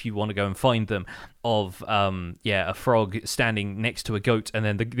there, if you want to go and find them, of a frog standing next to a goat and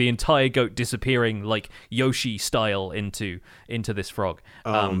then the entire goat disappearing like Yoshi style into this frog.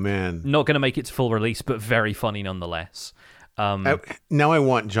 Oh, man. Not going to make it to full release, but very funny nonetheless. Now I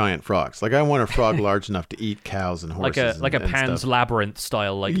want giant frogs. Like, I want a frog large enough to eat cows and horses. Like a Pan's stuff. Labyrinth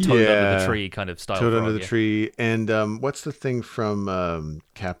style, like Toad Under the Tree kind of style. Toad frog, Under the Tree. And what's the thing from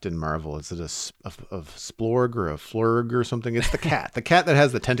Captain Marvel? Is it a splorg or a flurg or something? It's the cat. The cat that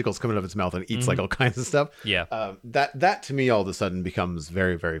has the tentacles coming out of its mouth and eats like all kinds of stuff. Yeah. That to me all of a sudden becomes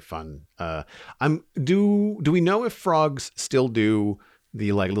very, very fun. Do we know if frogs still do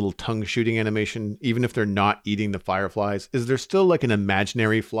the like little tongue shooting animation, even if they're not eating the fireflies? Is there still like an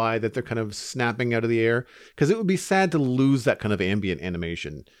imaginary fly that they're kind of snapping out of the air? Because it would be sad to lose that kind of ambient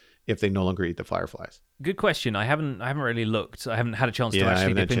animation if they no longer eat the fireflies. Good question. I haven't really looked. I haven't had a chance to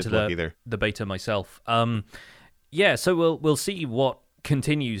actually dip into the beta myself. So we'll see what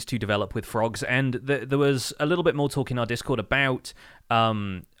continues to develop with frogs, and there was a little bit more talk in our Discord about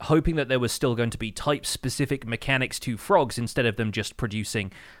hoping that there was still going to be type-specific mechanics to frogs instead of them just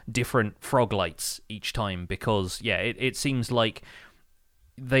producing different froglights each time, because it seems like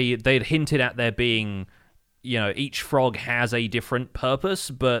they'd hinted at there being, each frog has a different purpose,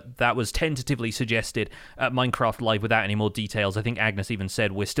 but that was tentatively suggested at Minecraft Live without any more details. I think Agnes even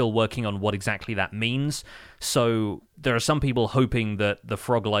said we're still working on what exactly that means. So there are some people hoping that the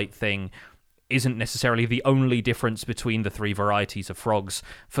Froglight thing isn't necessarily the only difference between the three varieties of frogs.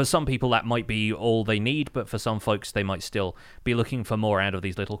 For some people that might be all they need, but for some folks they might still be looking for more out of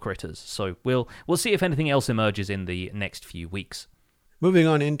these little critters. So we'll see if anything else emerges in the next few weeks. Moving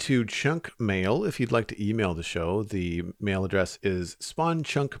on into chunk mail. If you'd like to email the show, the mail address is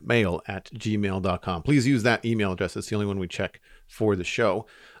spawnchunkmail@gmail.com. Please use that email address. It's the only one we check for the show.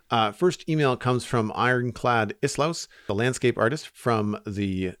 First email comes from Ironclad Islaus, the landscape artist from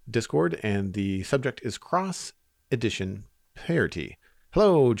the Discord, and the subject is Cross Edition Parity.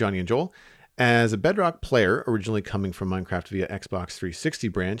 Hello, Jonny and Joel. As a Bedrock player, originally coming from Minecraft via Xbox 360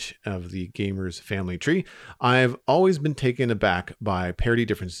 branch of the gamer's family tree, I've always been taken aback by parity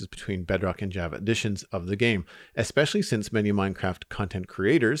differences between Bedrock and Java editions of the game, especially since many Minecraft content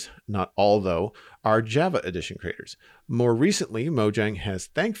creators, not all though, are Java edition creators. More recently, Mojang has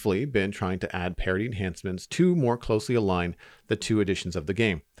thankfully been trying to add parity enhancements to more closely align the two editions of the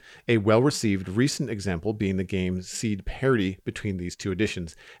game. A well-received recent example being the game's seed parity between these two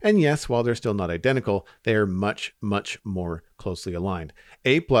editions. And yes, while they're still not identical, they are much, much more closely aligned.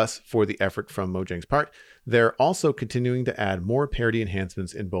 A+ for the effort from Mojang's part. They're also continuing to add more parity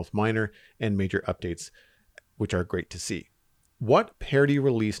enhancements in both minor and major updates, which are great to see. What parity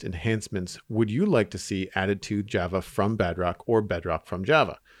released enhancements would you like to see added to Java from Bedrock or Bedrock from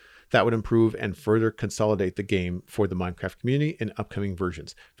Java? That would improve and further consolidate the game for the Minecraft community in upcoming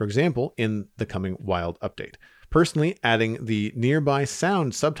versions. For example, in the coming Wild update. Personally, adding the nearby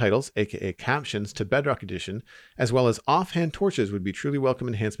sound subtitles, aka captions, to Bedrock Edition, as well as offhand torches would be truly welcome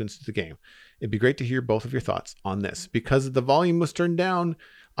enhancements to the game. It'd be great to hear both of your thoughts on this. Because the volume was turned down,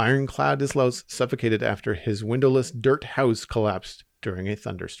 Ironclad Islaus suffocated after his windowless dirt house collapsed during a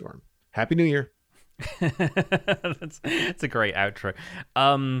thunderstorm. Happy New Year. That's a great outro.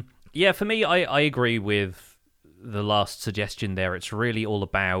 For me, I agree with the last suggestion there. It's really all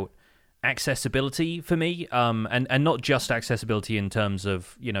about accessibility for me, and not just accessibility in terms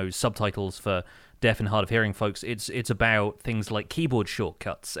of, subtitles for deaf and hard of hearing folks, it's about things like keyboard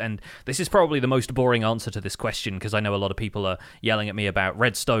shortcuts. And this is probably the most boring answer to this question, because I know a lot of people are yelling at me about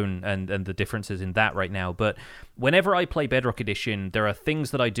Redstone and the differences in that right now. But whenever I play Bedrock Edition, there are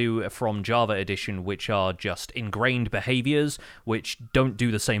things that I do from Java Edition which are just ingrained behaviors which don't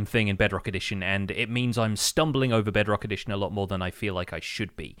do the same thing in Bedrock Edition, and it means I'm stumbling over Bedrock Edition a lot more than I feel like I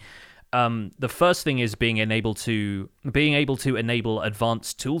should be. The first thing is being able to enable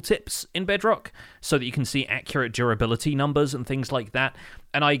advanced tooltips in Bedrock so that you can see accurate durability numbers and things like that.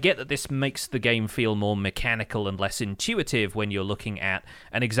 And I get that this makes the game feel more mechanical and less intuitive when you're looking at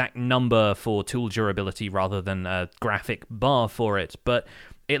an exact number for tool durability rather than a graphic bar for it, but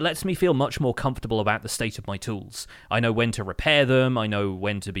it lets me feel much more comfortable about the state of my tools. I know when to repair them, I know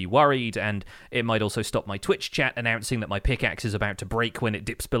when to be worried, and it might also stop my Twitch chat announcing that my pickaxe is about to break when it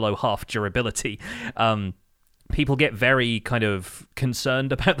dips below half durability. People get very kind of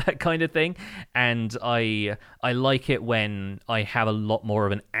concerned about that kind of thing, and I like it when I have a lot more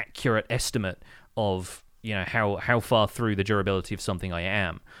of an accurate estimate of, you know, how far through the durability of something I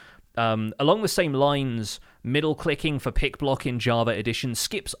am. Along the same lines, middle clicking for pick block in Java Edition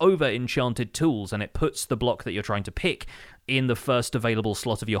skips over enchanted tools, and it puts the block that you're trying to pick in the first available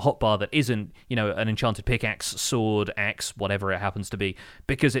slot of your hotbar that isn't, you know, an enchanted pickaxe, sword, axe, whatever it happens to be,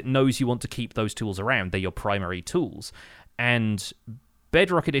 because it knows you want to keep those tools around. They're your primary tools. And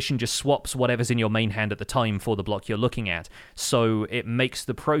Bedrock Edition just swaps whatever's in your main hand at the time for the block you're looking at. So it makes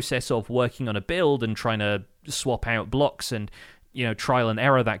the process of working on a build and trying to swap out blocks and, you know, trial and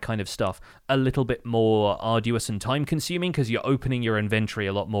error, that kind of stuff, a little bit more arduous and time consuming, because you're opening your inventory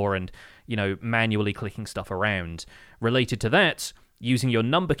a lot more and, you know, manually clicking stuff around. Related to that, using your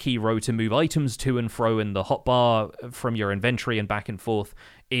number key row to move items to and fro in the hotbar from your inventory and back and forth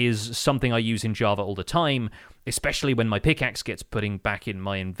is something I use in Java all the time, especially when my pickaxe gets putting back in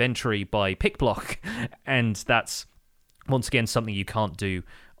my inventory by pick block. And that's, once again, something you can't do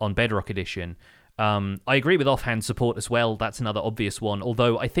on Bedrock Edition. I agree with offhand support as well. That's another obvious one.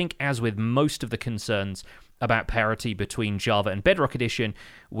 Although I think, as with most of the concerns about parity between Java and Bedrock Edition,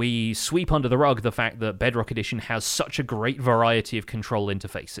 we sweep under the rug the fact that Bedrock Edition has such a great variety of control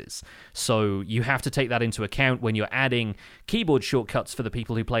interfaces. So you have to take that into account when you're adding keyboard shortcuts for the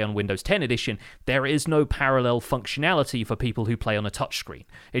people who play on Windows 10 Edition. There is no parallel functionality for people who play on a touchscreen.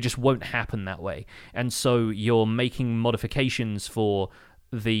 It just won't happen that way. And so you're making modifications for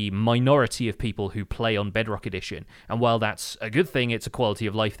the minority of people who play on Bedrock Edition. And while that's a good thing, it's a quality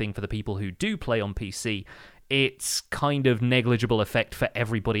of life thing for the people who do play on PC, it's kind of negligible effect for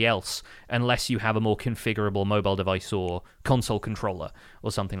everybody else, unless you have a more configurable mobile device or console controller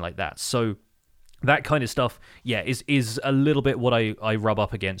or something like that. So that kind of stuff, yeah, is a little bit what I rub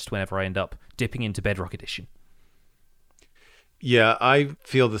up against whenever I end up dipping into Bedrock Edition. Yeah, I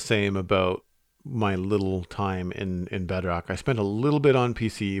feel the same about my little time in Bedrock. I spent a little bit on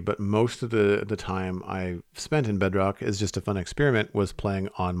PC, but most of the time I spent in Bedrock as just a fun experiment was playing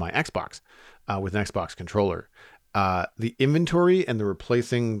on my Xbox with an Xbox controller. The inventory and the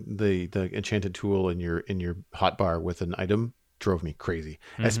replacing the enchanted tool in your hotbar with an item drove me crazy,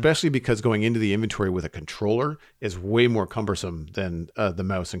 especially because going into the inventory with a controller is way more cumbersome than the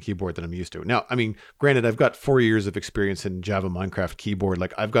mouse and keyboard that I'm used to. Now, I mean, granted, I've got 4 years of experience in Java Minecraft keyboard.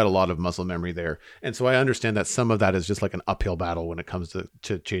 Like, I've got a lot of muscle memory there. And so I understand that some of that is just like an uphill battle when it comes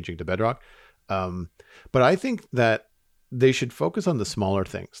to changing to Bedrock. But I think that they should focus on the smaller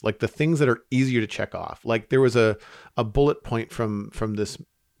things, like the things that are easier to check off. Like, there was a bullet point from this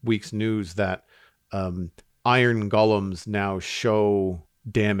week's news that iron golems now show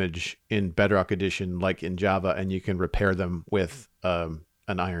damage in Bedrock Edition like in Java, and you can repair them with an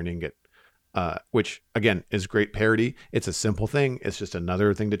iron ingot, which again is great parity. It's a simple thing. It's just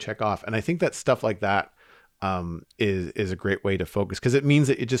another thing to check off. And I think that stuff like that is a great way to focus, because it means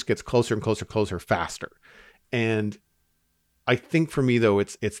that it just gets closer and closer faster. And I think for me, though,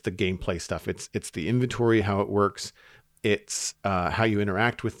 it's the gameplay stuff. It's the inventory, how it works. It's how you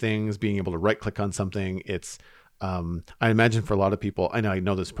interact with things, being able to right click on something. It's I imagine for a lot of people, I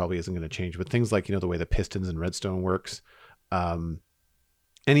know this probably isn't going to change, but things like, you know, the way the pistons and redstone works,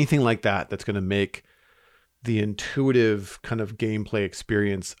 anything like that's going to make the intuitive kind of gameplay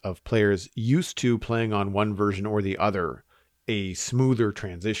experience of players used to playing on one version or the other a smoother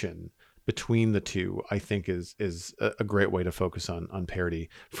transition between the two, I think is a great way to focus on parity.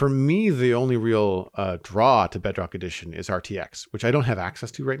 For me, the only real draw to Bedrock Edition is RTX, which I don't have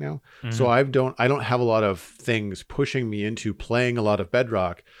access to right now. So I don't have a lot of things pushing me into playing a lot of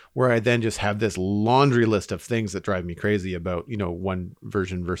Bedrock, where I then just have this laundry list of things that drive me crazy about, you know, one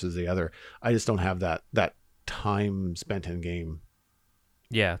version versus the other. I just don't have that time spent in game.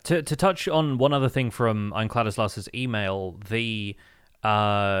 Yeah, to touch on one other thing from Eincladislas's email, the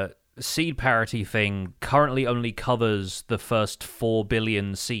seed parity thing currently only covers the first 4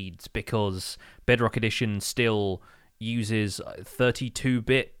 billion seeds because Bedrock Edition still uses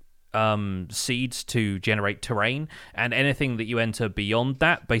 32-bit seeds to generate terrain, and anything that you enter beyond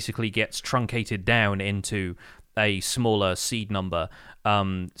that basically gets truncated down into a smaller seed number.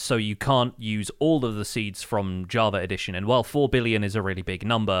 So you can't use all of the seeds from Java Edition. And while 4 billion is a really big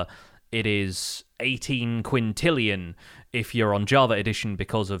number, it is 18 quintillion if you're on Java Edition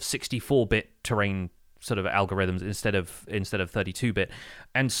because of 64-bit terrain sort of algorithms instead of 32-bit.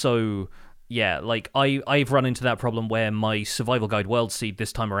 And so, yeah, like I've run into that problem where my Survival Guide World seed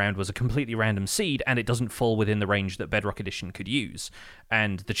this time around was a completely random seed, and it doesn't fall within the range that Bedrock Edition could use.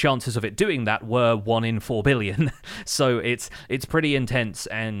 And the chances of it doing that were 1 in 4 billion. So it's pretty intense,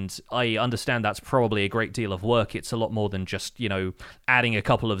 and I understand that's probably a great deal of work. It's a lot more than just, adding a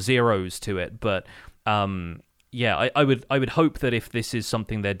couple of zeros to it. But yeah, I would hope that if this is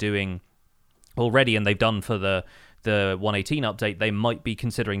something they're doing already and they've done for the 118 update, they might be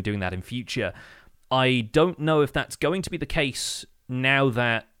considering doing that in future. I don't know if that's going to be the case now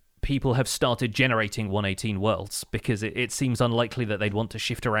that people have started generating 118 worlds, because it seems unlikely that they'd want to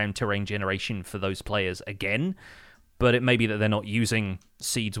shift around terrain generation for those players again, but it may be that they're not using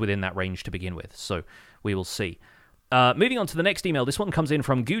seeds within that range to begin with, so we will see. Moving on to the next email, this one comes in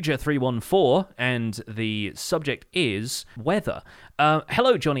from Guja314, and the subject is weather.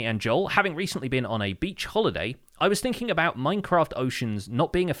 Hello, Jonny and Joel. Having recently been on a beach holiday, I was thinking about Minecraft oceans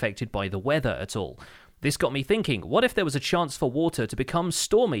not being affected by the weather at all. This got me thinking, what if there was a chance for water to become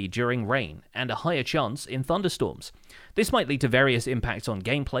stormy during rain, and a higher chance in thunderstorms? This might lead to various impacts on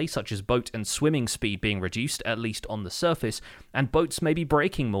gameplay, such as boat and swimming speed being reduced, at least on the surface, and boats may be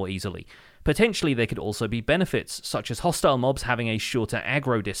breaking more easily. Potentially there could also be benefits, such as hostile mobs having a shorter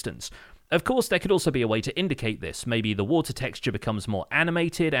aggro distance. Of course, there could also be a way to indicate this. Maybe the water texture becomes more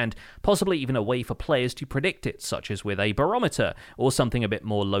animated, and possibly even a way for players to predict it, such as with a barometer, or something a bit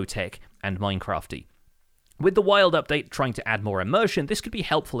more low-tech and Minecrafty. With the Wild update trying to add more immersion, this could be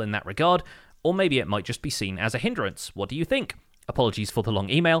helpful in that regard, or maybe it might just be seen as a hindrance. What do you think? Apologies for the long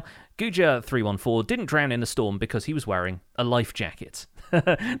email. Guja314 didn't drown in the storm because he was wearing a life jacket.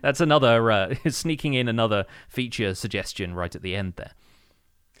 That's another, sneaking in another feature suggestion right at the end there.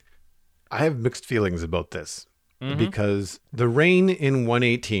 I have mixed feelings about this because the rain in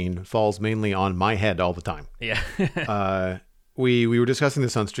 118 falls mainly on my head all the time. Yeah. We were discussing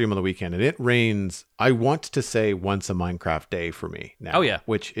this on stream on the weekend, and it rains, I want to say, once a Minecraft day for me now. Oh, yeah.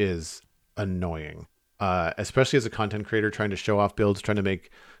 Which is annoying. Especially as a content creator trying to show off builds, trying to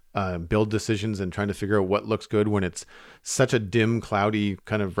make build decisions and trying to figure out what looks good when it's such a dim, cloudy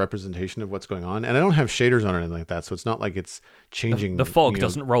kind of representation of what's going on. And I don't have shaders on or anything like that, so it's not like it's changing. The fog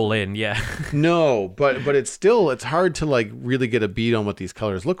doesn't roll in, yeah. No, but it's hard to like really get a beat on what these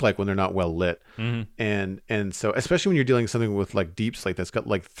colors look like when they're not well lit. And so especially when you're dealing with something with like deep slate that's got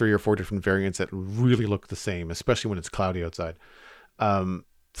like 3 or 4 different variants that really look the same, especially when it's cloudy outside.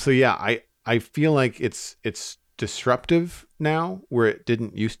 So yeah, I feel like it's disruptive now where it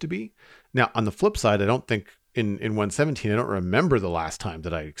didn't used to be. Now, on the flip side, I don't think in 117, I don't remember the last time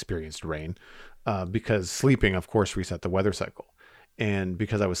that I experienced rain because sleeping, of course, reset the weather cycle. And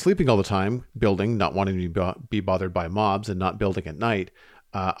because I was sleeping all the time, building, not wanting to be bothered by mobs and not building at night,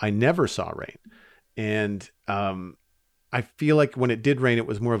 I never saw rain. And I feel like when it did rain, it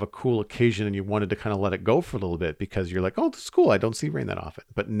was more of a cool occasion and you wanted to kind of let it go for a little bit because you're like, oh, this is cool. I don't see rain that often.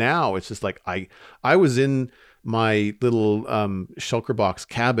 But now it's just like I was in my little shulker box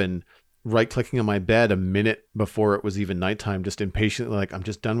cabin, right clicking on my bed a minute before it was even nighttime, just impatiently like, I'm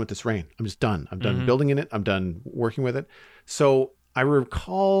just done with this rain. I'm just done. I'm done building in it. I'm done working with it. So I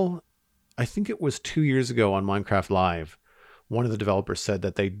recall, I think it was 2 years ago on Minecraft Live, one of the developers said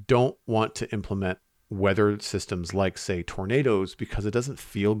that they don't want to implement weather systems like, say, tornadoes because it doesn't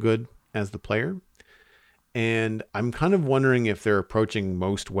feel good as the player. And I'm kind of wondering if they're approaching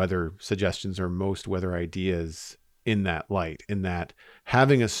most weather suggestions or most weather ideas in that light, in that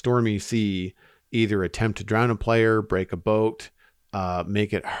having a stormy sea either attempt to drown a player, break a boat,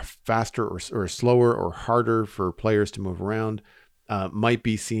 make it faster or slower or harder for players to move around, might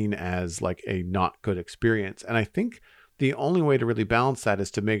be seen as like a not good experience. And I think the only way to really balance that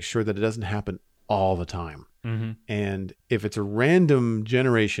is to make sure that it doesn't happen all the time. And if it's a random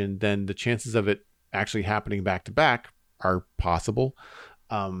generation, then the chances of it actually happening back to back are possible.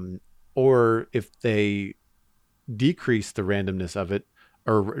 Or if they decrease the randomness of it,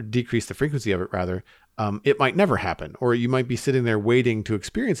 or decrease the frequency of it rather, it might never happen. Or you might be sitting there waiting to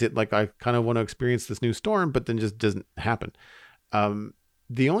experience it. Like, I kind of want to experience this new storm, but then just doesn't happen.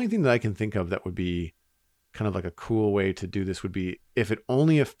 The only thing that I can think of that would be kind of like a cool way to do this would be if it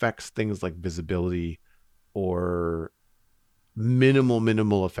only affects things like visibility or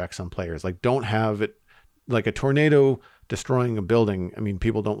minimal effects on players. Like, don't have it like a tornado destroying a building. I mean,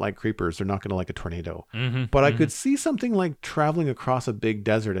 people don't like creepers. They're not going to like a tornado. But I could see something like traveling across a big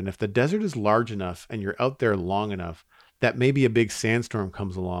desert. And if the desert is large enough and you're out there long enough, that maybe a big sandstorm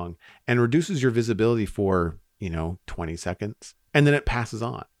comes along and reduces your visibility for, 20 seconds. And then it passes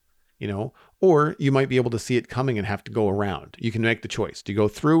on, or you might be able to see it coming and have to go around. You can make the choice. Do you go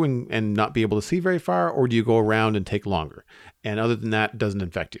through and not be able to see very far, or do you go around and take longer? And other than that, it doesn't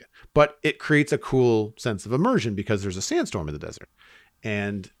infect you. But it creates a cool sense of immersion because there's a sandstorm in the desert.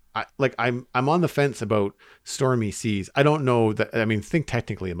 And I'm on the fence about stormy seas. I don't know that. I mean, think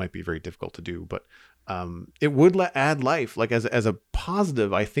technically it might be very difficult to do, but it would add life. Like as a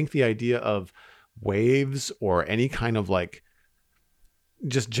positive, I think the idea of waves or any kind of like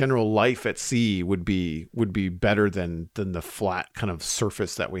just general life at sea would be better than the flat kind of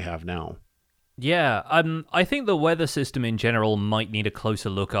surface that we have now. Yeah, I think the weather system in general might need a closer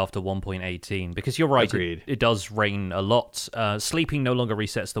look after 1.18 because you're right, it does rain a lot. Sleeping no longer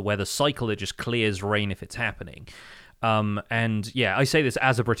resets the weather cycle, it just clears rain if it's happening. And yeah, I say this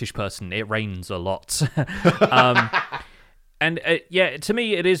as a British person, it rains a lot. And yeah, to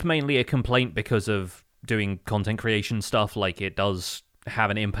me, it is mainly a complaint because of doing content creation stuff. Like, it does have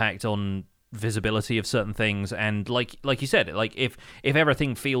an impact on visibility of certain things, and like you said, like if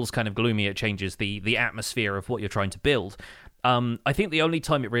everything feels kind of gloomy, it changes the atmosphere of what you're trying to build. I think the only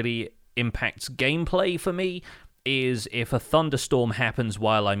time it really impacts gameplay for me is if a thunderstorm happens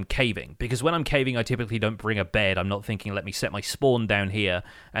while I'm caving, because when I'm caving I typically don't bring a bed. I'm not thinking let me set my spawn down here,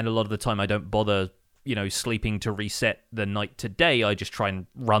 and a lot of the time I don't bother sleeping to reset the night to day. I just try and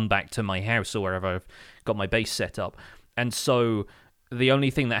run back to my house or wherever I've got my base set up. And so the only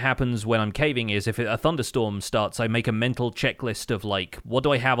thing that happens when I'm caving is if a thunderstorm starts, I make a mental checklist of like, what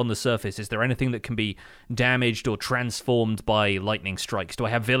do I have on the surface? Is there anything that can be damaged or transformed by lightning strikes? Do I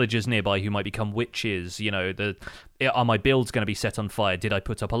have villagers nearby who might become witches? Are my builds going to be set on fire? Did I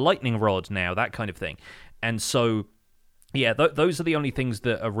put up a lightning rod now? That kind of thing. And so, yeah, those are the only things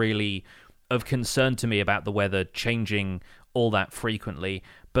that are really of concern to me about the weather changing all that frequently.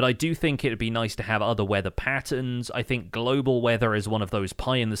 But I do think it'd be nice to have other weather patterns. I think global weather is one of those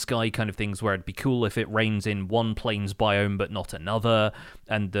pie-in-the-sky kind of things where it'd be cool if it rains in one plains biome but not another,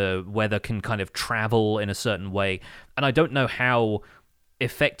 and the weather can kind of travel in a certain way. And I don't know how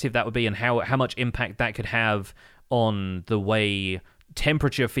effective that would be and how much impact that could have on the way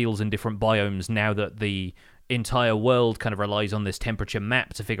temperature feels in different biomes now that the entire world kind of relies on this temperature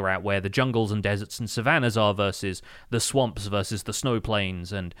map to figure out where the jungles and deserts and savannas are versus the swamps versus the snow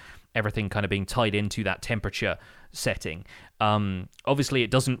plains, and everything kind of being tied into that temperature setting. Obviously,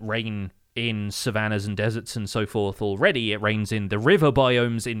 it doesn't rain in savannas and deserts and so forth already. It rains in the river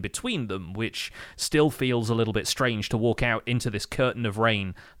biomes in between them, which still feels a little bit strange to walk out into this curtain of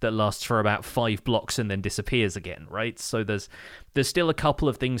rain that lasts for about 5 blocks and then disappears again, right? So there's still a couple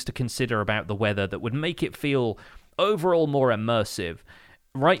of things to consider about the weather that would make it feel overall more immersive.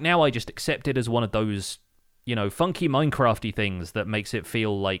 Right now, I just accept it as one of those, funky Minecrafty things that makes it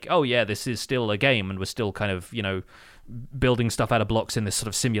feel like, oh yeah, this is still a game and we're still kind of, building stuff out of blocks in this sort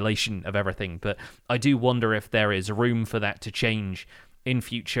of simulation of everything. But I do wonder if there is room for that to change in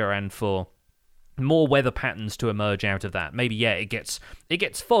future and for more weather patterns to emerge out of that. Maybe, yeah, it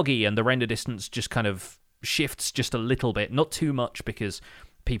gets foggy and the render distance just kind of shifts just a little bit, not too much because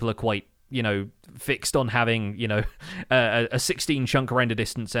people are quite, fixed on having, a 16 chunk render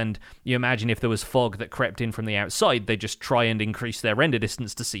distance, and you imagine if there was fog that crept in from the outside, they just try and increase their render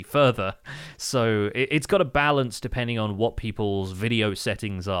distance to see further. So it's got a balance depending on what people's video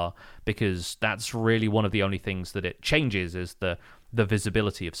settings are, because that's really one of the only things that it changes is the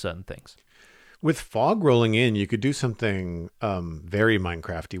visibility of certain things. With fog rolling in, you could do something very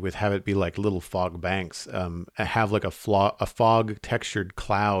Minecrafty with have it be like little fog banks, have like a fog textured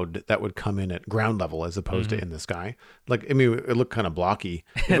cloud that would come in at ground level as opposed to in the sky. Like, I mean, it looked kind of blocky.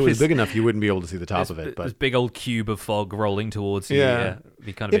 If it was big enough, you wouldn't be able to see the top of it. But this big old cube of fog rolling towards you,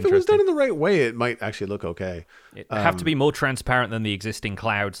 be kind of if it was done in the right way, it might actually look okay. It have to be more transparent than the existing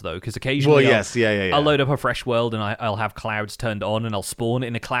clouds, though, because occasionally I'll load up a fresh world and I'll have clouds turned on and I'll spawn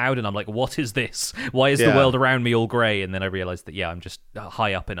in a cloud and I'm like, what is this? Why is the world around me all grey? And then I realize that, I'm just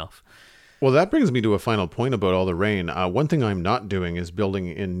high up enough. Well, that brings me to a final point about all the rain. One thing I'm not doing is building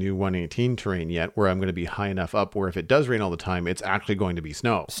in new 118 terrain yet, where I'm going to be high enough up where if it does rain all the time, it's actually going to be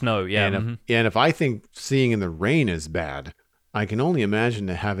snow. Snow, yeah. And if I think seeing in the rain is bad, I can only imagine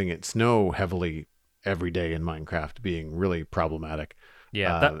having it snow heavily every day in Minecraft being really problematic.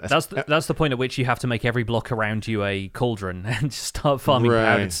 Yeah, that's the point at which you have to make every block around you a cauldron and just start farming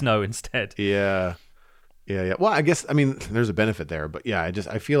powdered snow instead. Yeah. Yeah. Well, I guess, I mean, there's a benefit there, but yeah,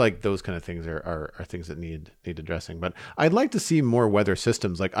 I feel like those kind of things are things that need addressing. But I'd like to see more weather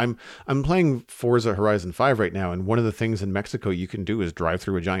systems. Like I'm playing Forza Horizon 5 right now, and one of the things in Mexico you can do is drive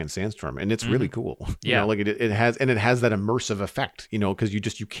through a giant sandstorm, and it's really cool. You know, like it has that immersive effect, you know, because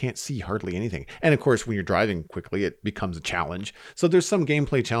you can't see hardly anything. And of course, when you're driving quickly, it becomes a challenge. So there's some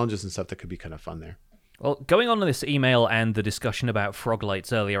gameplay challenges and stuff that could be kind of fun there. Well, going on to this email and the discussion about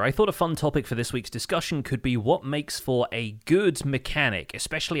Froglights earlier, I thought a fun topic for this week's discussion could be what makes for a good mechanic,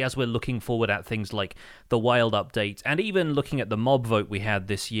 especially as we're looking forward at things like the Wild update, and even looking at the mob vote we had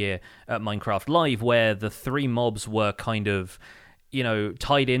this year at Minecraft Live, where the 3 mobs were kind of, you know,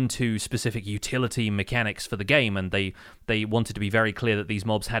 tied into specific utility mechanics for the game, and they wanted to be very clear that these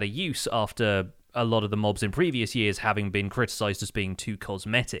mobs had a use after a lot of the mobs in previous years having been criticized as being too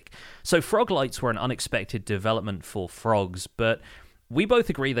cosmetic. So Froglights were an unexpected development for frogs, but we both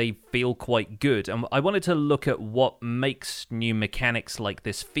agree they feel quite good. And I wanted to look at what makes new mechanics like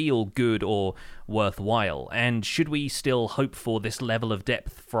this feel good or worthwhile. And should we still hope for this level of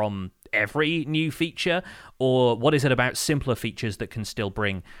depth from every new feature? Or what is it about simpler features that can still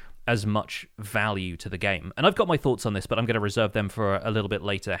bring as much value to the game? And I've got my thoughts on this, but I'm going to reserve them for a little bit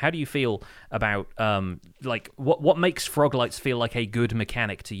later. How do you feel about like what makes Froglights feel like a good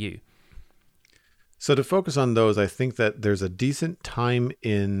mechanic to you? So to focus on those, I think that there's a decent time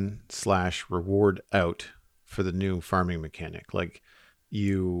in / reward out for the new farming mechanic. Like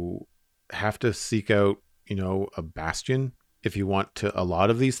you have to seek out, you know, a bastion. If you want to, a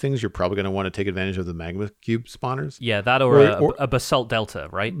lot of these things, you're probably going to want to take advantage of the magma cube spawners. Yeah, that or a basalt delta,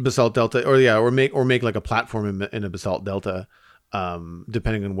 right? Basalt delta, or make like a platform in a basalt delta,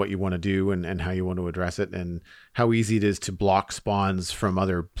 depending on what you want to do and how you want to address it, and how easy it is to block spawns from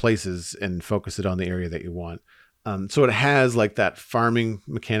other places and focus it on the area that you want. So it has like that farming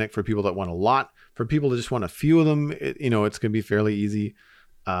mechanic for people that want a lot. For people that just want a few of them, it's going to be fairly easy.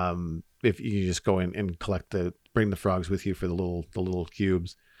 If you just go in and bring the frogs with you for the little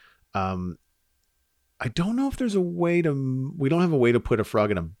cubes. I don't know if there's we don't have a way to put a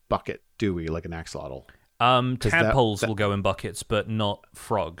frog in a bucket, do we? Like an axolotl. Tadpoles will go in buckets, but not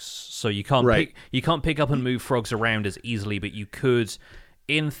frogs. So you can't pick up and move frogs around as easily, but you could,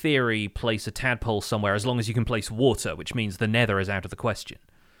 in theory, place a tadpole somewhere as long as you can place water, which means the nether is out of the question.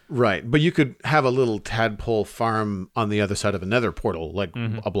 Right, but you could have a little tadpole farm on the other side of a nether portal, like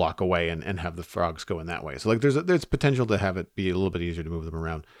a block away, and have the frogs go in that way. So like there's potential to have it be a little bit easier to move them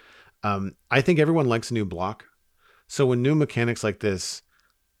around. I think everyone likes a new block. So when new mechanics like this,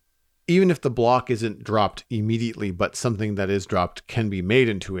 even if the block isn't dropped immediately, but something that is dropped can be made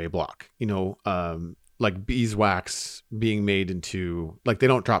into a block, like beeswax being made into, like they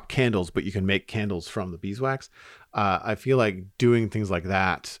don't drop candles, but you can make candles from the beeswax. I feel like doing things like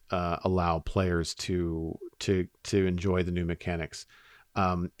that allow players to enjoy the new mechanics.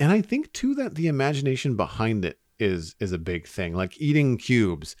 And I think too that the imagination behind it is a big thing. Like eating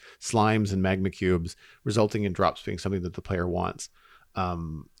cubes, slimes and magma cubes, resulting in drops being something that the player wants.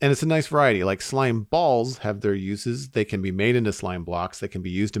 And it's a nice variety. Like slime balls have their uses. They can be made into slime blocks. They can be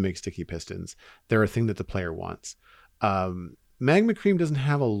used to make sticky pistons. They're a thing that the player wants. Magma cream doesn't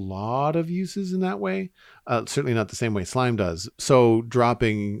have a lot of uses in that way. Certainly not the same way slime does. So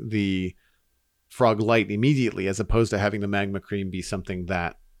dropping the Froglight immediately, as opposed to having the magma cream be something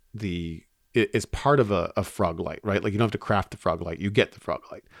that is part of a Froglight, right? Like you don't have to craft the Froglight. You get the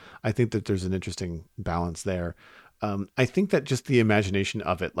Froglight. I think that there's an interesting balance there. I think that just the imagination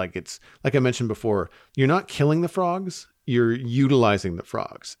of it, like it's like I mentioned before, you're not killing the frogs, you're utilizing the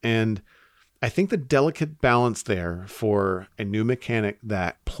frogs. And I think the delicate balance there for a new mechanic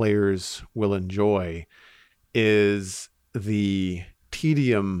that players will enjoy is the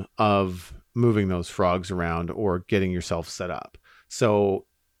tedium of moving those frogs around or getting yourself set up. So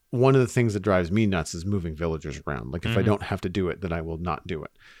one of the things that drives me nuts is moving villagers around. Like if I don't have to do it, then I will not do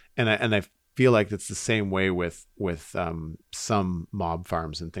it. And I feel like it's the same way with some mob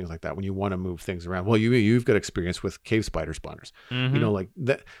farms and things like that. When you want to move things around, well, you've got experience with cave spider spawners, like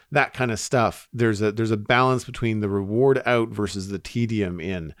that kind of stuff. There's a balance between the reward out versus the tedium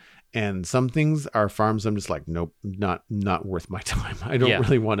in. And some things are farms I'm just like, nope, not worth my time. I don't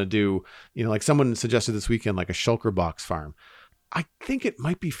really want to do, like someone suggested this weekend, like a shulker box farm. I think it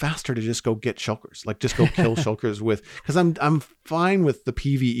might be faster to just go get shulkers, like just go kill shulkers because I'm fine with the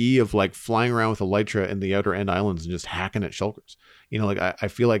PvE of like flying around with elytra in the outer end islands and just hacking at shulkers. I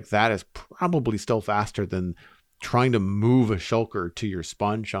feel like that is probably still faster than trying to move a shulker to your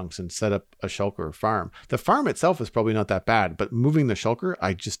spawn chunks and set up a shulker farm. The farm itself is probably not that bad, but moving the shulker,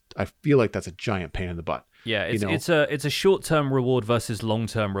 I feel like that's a giant pain in the butt. Yeah, it's a short-term reward versus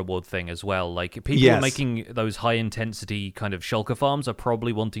long-term reward thing as well. Like, people who are making those high-intensity kind of shulker farms are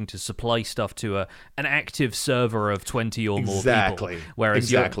probably wanting to supply stuff to an active server of 20 or more people.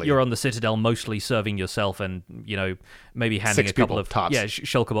 Whereas you're on the Citadel mostly serving yourself and, maybe handing 6 a couple people, of tops.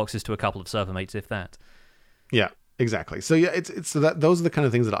 shulker boxes to a couple of server mates, if that. Yeah, exactly. So yeah, it's so that those are the kind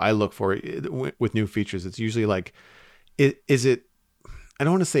of things that I look for with new features. It's usually like, is it? I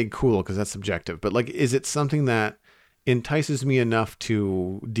don't want to say cool because that's subjective, but like, is it something that entices me enough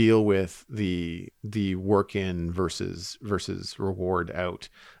to deal with the work in versus reward out?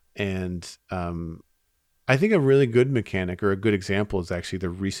 And I think a really good mechanic or a good example is actually the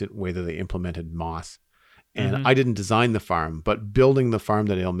recent way that they implemented moss. And I didn't design the farm, but building the farm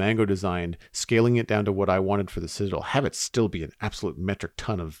that El Mango designed, scaling it down to what I wanted for the Citadel, have it still be an absolute metric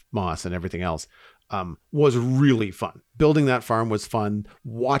ton of moss and everything else, was really fun. Building that farm was fun.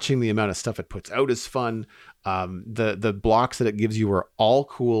 Watching the amount of stuff it puts out is fun. The blocks that it gives you are all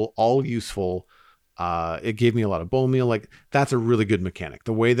cool, all useful. It gave me a lot of bone meal. Like, that's a really good mechanic.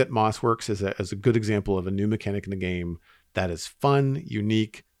 The way that moss works is a good example of a new mechanic in the game that is fun,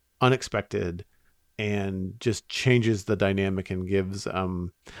 unique, unexpected, and just changes the dynamic and gives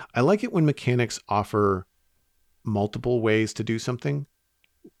I like it when mechanics offer multiple ways to do something.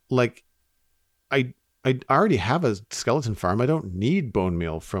 Like, I already have a skeleton farm. I don't need bone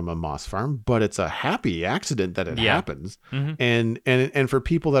meal from a moss farm, but it's a happy accident that it happens. And for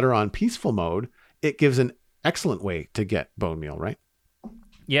people that are on peaceful mode, it gives an excellent way to get bone meal, right?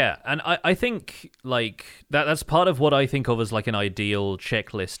 Yeah, and I think like that's part of what I think of as like an ideal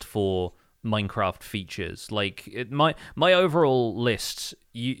checklist for Minecraft features. Like, my overall list,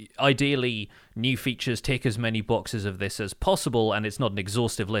 ideally new features tick as many boxes of this as possible, and it's not an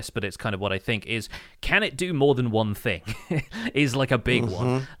exhaustive list, but it's kind of what I think is, can it do more than one thing? Is like a big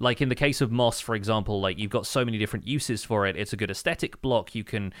one. Like in the case of moss, for example, like you've got so many different uses for it. It's a good aesthetic block. You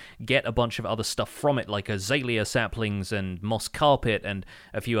can get a bunch of other stuff from it, like azalea saplings and moss carpet and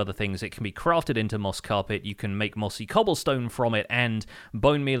a few other things. It can be crafted into moss carpet. You can make mossy cobblestone from it, and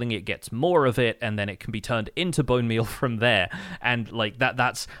bone mealing it gets more of it, and then it can be turned into bone meal from there. And like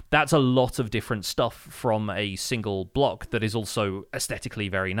that's a lot of different stuff from a single block that is also aesthetically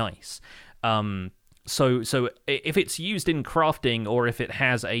very nice. So if it's used in crafting, or if it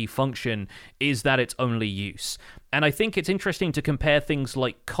has a function, is that its only use? And I think it's interesting to compare things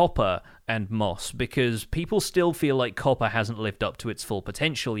like copper and moss, because people still feel like copper hasn't lived up to its full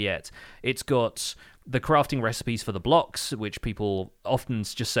potential yet. It's got the crafting recipes for the blocks, which people often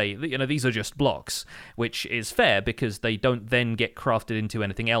just say, these are just blocks, which is fair because they don't then get crafted into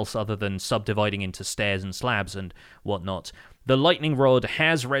anything else other than subdividing into stairs and slabs and whatnot. The lightning rod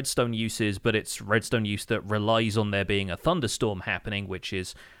has redstone uses, but it's redstone use that relies on there being a thunderstorm happening, which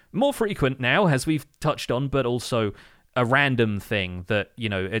is more frequent now, as we've touched on, but also a random thing that,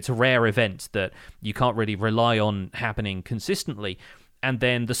 it's a rare event that you can't really rely on happening consistently. And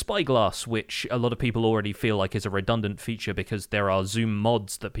then the spyglass, which a lot of people already feel like is a redundant feature because there are zoom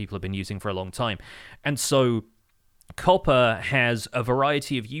mods that people have been using for a long time. And so copper has a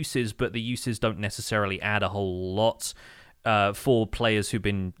variety of uses, but the uses don't necessarily add a whole lot for players who've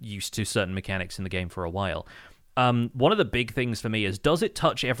been used to certain mechanics in the game for a while. One of the big things for me is, does it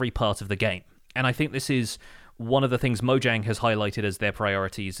touch every part of the game? And I think this is one of the things Mojang has highlighted as their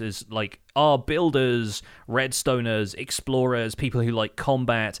priorities, is like, are builders, redstoners, explorers, people who like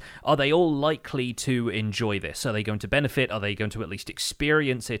combat, are they all likely to enjoy this? Are they going to benefit? Are they going to at least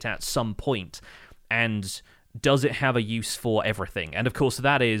experience it at some point? And does it have a use for everything? And of course,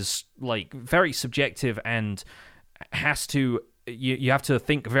 that is like very subjective and has to... You have to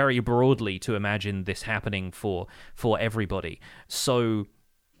think very broadly to imagine this happening for everybody. So,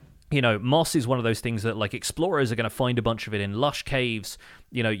 moss is one of those things that, like, explorers are going to find a bunch of it in lush caves.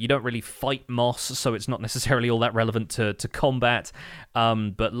 You don't really fight moss, so it's not necessarily all that relevant to combat.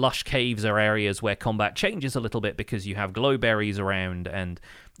 But lush caves are areas where combat changes a little bit because you have glowberries around, and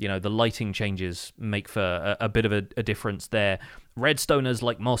the lighting changes make for a bit of a difference there. Redstoners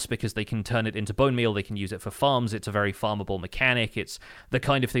like moss because they can turn it into bone meal. They can use it for farms. It's a very farmable mechanic. It's the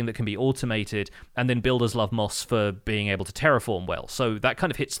kind of thing that can be automated. And then builders love moss for being able to terraform well. So that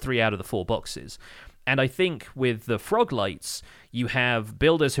kind of hits 3 out of the 4 boxes. And I think with the Froglights, you have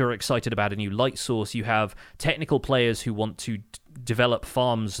builders who are excited about a new light source. You have technical players who want to develop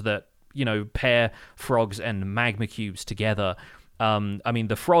farms that, pair frogs and magma cubes together. I mean,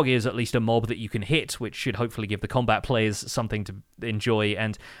 the frog is at least a mob that you can hit, which should hopefully give the combat players something to enjoy,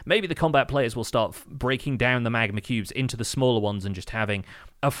 and maybe the combat players will start breaking down the magma cubes into the smaller ones and just having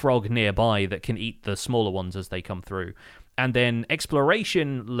a frog nearby that can eat the smaller ones as they come through. And then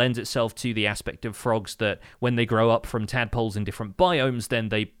exploration lends itself to the aspect of frogs that when they grow up from tadpoles in different biomes, then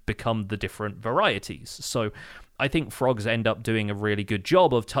they become the different varieties. So I think frogs end up doing a really good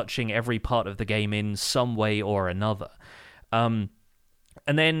job of touching every part of the game in some way or another. And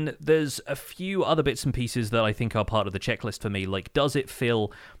then there's a few other bits and pieces that I think are part of the checklist for me, like does it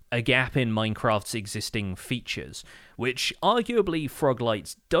fill a gap in Minecraft's existing features, which arguably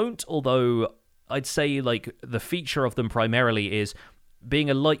Froglights don't, although I'd say like the feature of them primarily is being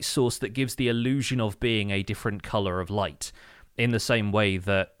a light source that gives the illusion of being a different color of light, in the same way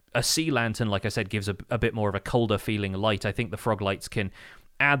that a sea lantern, like I said, gives a bit more of a colder feeling light. I think the Froglights can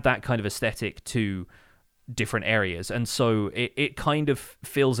add that kind of aesthetic to different areas, and so it kind of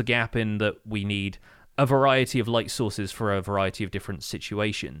fills a gap in that we need a variety of light sources for a variety of different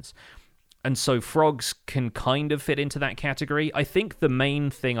situations. And so frogs can kind of fit into that category. I think the main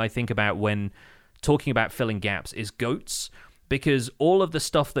thing I think about when talking about filling gaps is goats, because all of the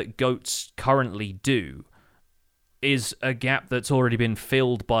stuff that goats currently do is a gap that's already been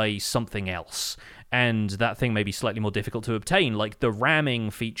filled by something else. And that thing may be slightly more difficult to obtain. Like the ramming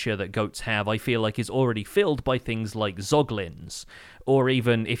feature that goats have, I feel like is already filled by things like zoglins. Or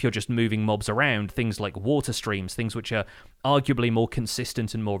even if you're just moving mobs around, things like water streams, things which are arguably more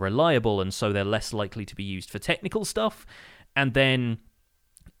consistent and more reliable, and so they're less likely to be used for technical stuff. And then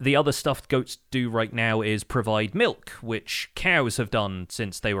the other stuff goats do right now is provide milk, which cows have done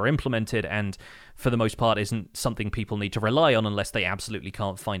since they were implemented, and for the most part isn't something people need to rely on unless they absolutely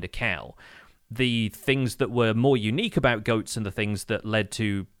can't find a cow. The things that were more unique about goats and the things that led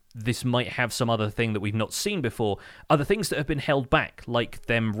to this might have some other thing that we've not seen before are the things that have been held back, like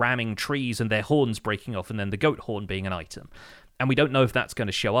them ramming trees and their horns breaking off and then the goat horn being an item. And we don't know if that's going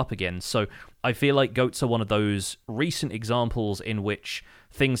to show up again. So I feel like goats are one of those recent examples in which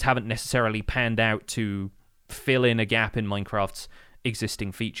things haven't necessarily panned out to fill in a gap in Minecraft's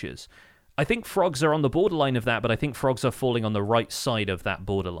existing features. I think frogs are on the borderline of that, but I think frogs are falling on the right side of that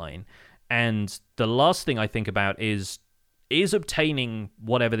borderline. And the last thing I think about is obtaining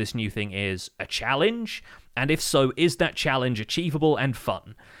whatever this new thing is a challenge? And if so, is that challenge achievable and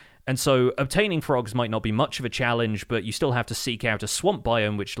fun? And so obtaining frogs might not be much of a challenge, but you still have to seek out a swamp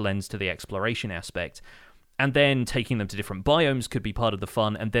biome, which lends to the exploration aspect. And then taking them to different biomes could be part of the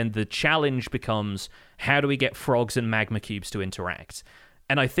fun. And then the challenge becomes, how do we get frogs and magma cubes to interact?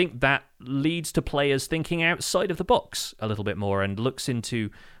 And I think that leads to players thinking outside of the box a little bit more and looks into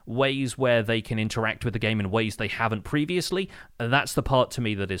ways where they can interact with the game in ways they haven't previously. And that's the part to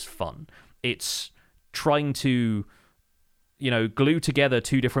me that is fun. It's trying to, glue together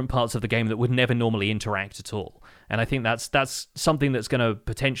two different parts of the game that would never normally interact at all. And I think that's something that's going to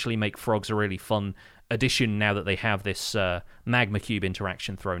potentially make frogs a really fun addition now that they have this magma cube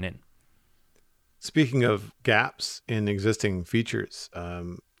interaction thrown in. Speaking of gaps in existing features,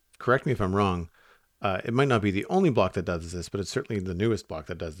 correct me if I'm wrong, it might not be the only block that does this, but it's certainly the newest block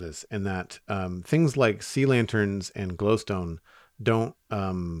that does this, in that things like sea lanterns and glowstone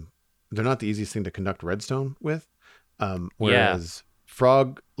they're not the easiest thing to conduct redstone with, whereas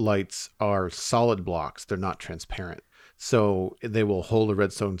frog lights are solid blocks. They're not transparent. So they will hold a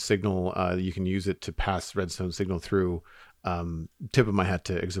redstone signal. You can use it to pass redstone signal through. Tip of my hat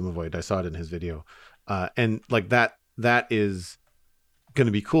to Exumavoid. I saw it in his video. And like that is going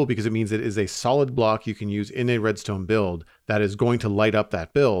to be cool because it means it is a solid block you can use in a redstone build that is going to light up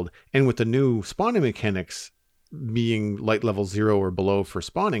that build. And with the new spawning mechanics being light level 0 or below for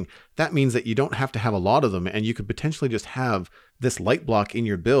spawning, that means that you don't have to have a lot of them, and you could potentially just have this light block in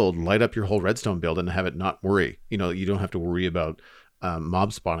your build light up your whole redstone build and have it not worry. You don't have to worry about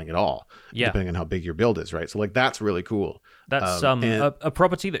mob spawning at all, depending on how big your build is, right? So like that's really cool. That's a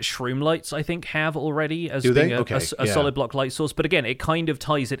property that shroom lights I think have already as being a solid block light source. But again, it kind of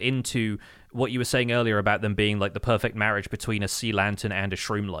ties it into what you were saying earlier about them being like the perfect marriage between a sea lantern and a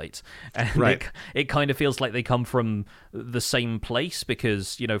shroom light. And right. It kind of feels like they come from the same place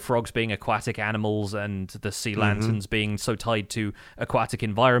because, frogs being aquatic animals and the sea lanterns being so tied to aquatic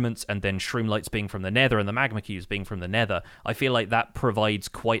environments, and then shroom lights being from the nether and the magma cubes being from the nether. I feel like that provides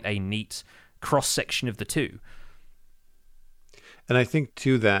quite a neat cross-section of the two. And I think,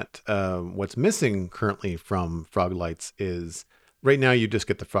 too, that what's missing currently from Froglights is right now you just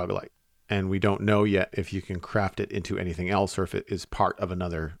get the Froglight. And we don't know yet if you can craft it into anything else or if it is part of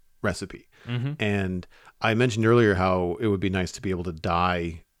another recipe. And I mentioned earlier how it would be nice to be able to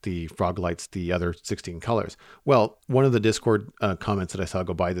dye the Froglights, the other 16 colors. Well, one of the Discord comments that I saw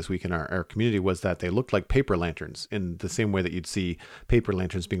go by this week in our community was that they looked like paper lanterns, in the same way that you'd see paper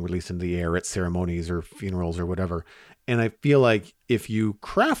lanterns being released into the air at ceremonies or funerals or whatever. And I feel like if you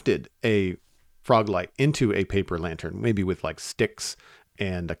crafted a Froglight into a paper lantern, maybe with like sticks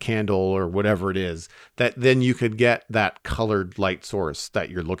and a candle or whatever it is, that then you could get that colored light source that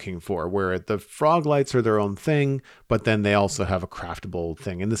you're looking for, where the Froglights are their own thing, but then they also have a craftable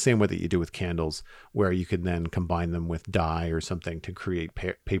thing in the same way that you do with candles, where you could then combine them with dye or something to create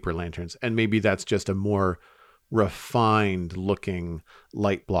paper lanterns. And maybe that's just a more refined looking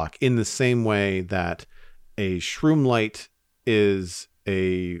light block, in the same way that a shroom light is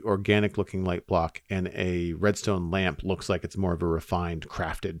a organic looking light block and a redstone lamp looks like it's more of a refined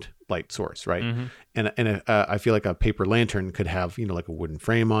crafted light source, right? And I feel like a paper lantern could have, like a wooden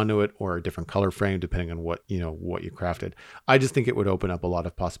frame onto it, or a different color frame depending on what you crafted. I just think it would open up a lot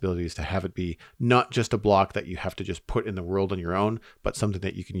of possibilities to have it be not just a block that you have to just put in the world on your own, but something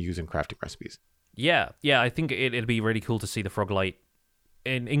that you can use in crafting recipes. Yeah, I think it'd be really cool to see the Froglight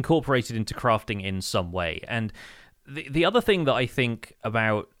incorporated into crafting in some way. And the other thing that I think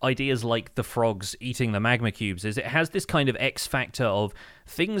about ideas like the frogs eating the magma cubes is it has this kind of X factor of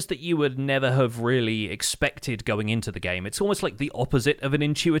things that you would never have really expected going into the game. It's almost like the opposite of an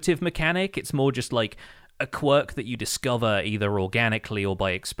intuitive mechanic. It's more just like a quirk that you discover either organically or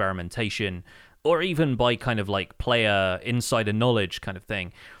by experimentation, or even by kind of like player insider knowledge kind of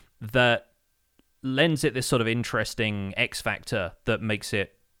thing, that lends it this sort of interesting X factor that makes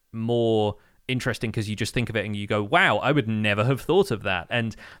it more interesting, because you just think of it and you go, wow, I would never have thought of that.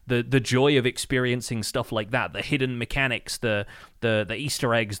 And the joy of experiencing stuff like that, the hidden mechanics, the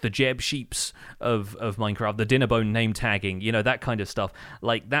Easter eggs, the Jeb sheeps of Minecraft, the Dinnerbone name tagging, that kind of stuff,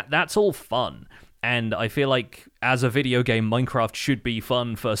 like that's all fun. And I feel like as a video game, Minecraft should be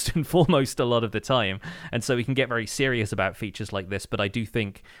fun first and foremost a lot of the time. And so we can get very serious about features like this, but I do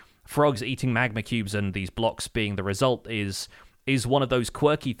think frogs eating magma cubes and these blocks being the result is one of those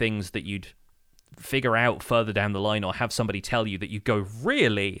quirky things that you'd figure out further down the line, or have somebody tell you that you go,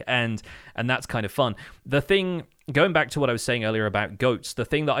 really? And that's kind of fun. The thing, going back to what I was saying earlier about goats, the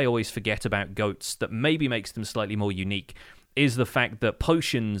thing that I always forget about goats that maybe makes them slightly more unique is the fact that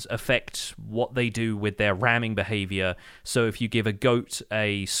potions affect what they do with their ramming behavior. So if you give a goat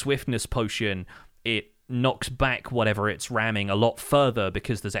a swiftness potion, it knocks back whatever it's ramming a lot further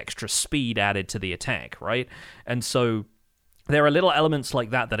because there's extra speed added to the attack, right? And so there are little elements like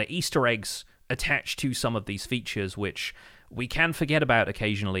that are Easter eggs attached to some of these features, which we can forget about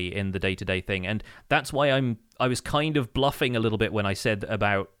occasionally in the day-to-day thing. And that's why I was kind of bluffing a little bit when I said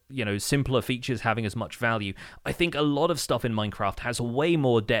about, simpler features having as much value. I think a lot of stuff in Minecraft has way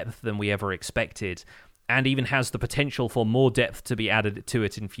more depth than we ever expected, and even has the potential for more depth to be added to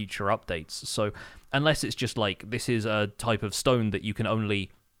it in future updates. So unless it's just like, this is a type of stone that you can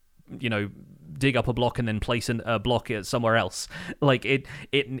only dig up a block and then place a block somewhere else, like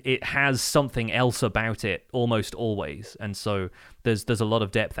it has something else about it almost always. And so there's a lot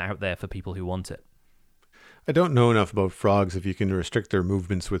of depth out there for people who want it. I don't know enough about frogs if you can restrict their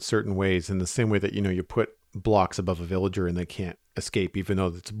movements with certain ways, in the same way that you put blocks above a villager and they can't escape, even though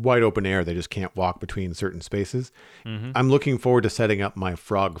it's wide open air, they just can't walk between certain spaces. I'm looking forward to setting up my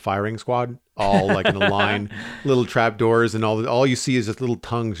frog firing squad, all like in a line, little trap doors, and all you see is just little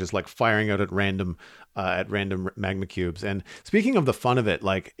tongues just like firing out at random magma cubes. And speaking of the fun of it,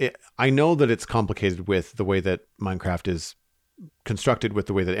 I know that it's complicated with the way that Minecraft is constructed, with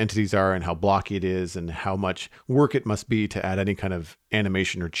the way that entities are and how blocky it is and how much work it must be to add any kind of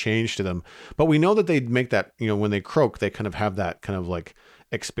animation or change to them. But we know that they make that, when they croak, they kind of have that kind of like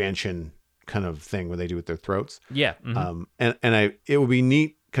expansion kind of thing where they do with their throats. Yeah. It would be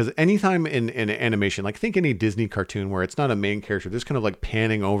neat, because anytime in animation, like think any Disney cartoon where it's not a main character, just kind of like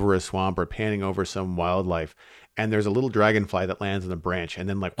panning over a swamp or panning over some wildlife, and there's a little dragonfly that lands on a branch, and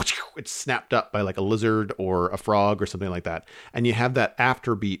then like it's snapped up by like a lizard or a frog or something like that, and you have that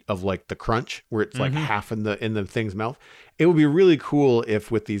afterbeat of like the crunch where it's like half in the thing's mouth. It would be really cool if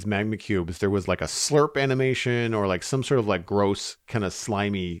with these magma cubes there was like a slurp animation or like some sort of like gross kind of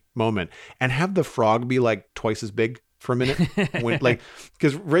slimy moment, and have the frog be like twice as big for a minute,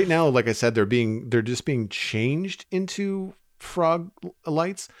 because right now, like I said, they're just being changed into frog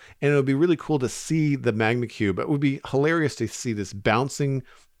lights, and it would be really cool to see the magma cube. It would be hilarious to see this bouncing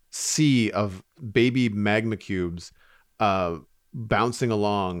sea of baby magma cubes bouncing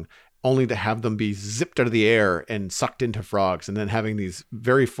along, only to have them be zipped out of the air and sucked into frogs, and then having these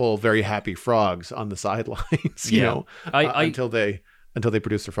very full, very happy frogs on the sidelines, until they until they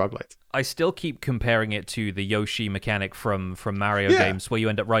produce their Froglights. I still keep comparing it to the Yoshi mechanic from Mario games, where you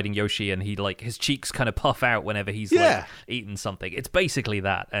end up riding Yoshi and he like his cheeks kind of puff out whenever he's like eating something. It's basically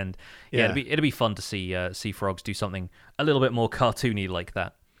that, and it'd be fun to see frogs do something a little bit more cartoony like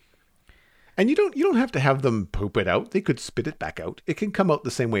that. And you don't have to have them poop it out. They could spit it back out. It can come out the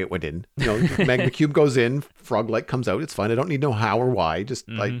same way it went in. Magma Cube goes in, Froglight comes out. It's fine. I don't need to know how or why. Just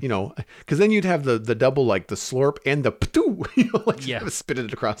because then you'd have the double, like the slurp and the patoo. You have to spit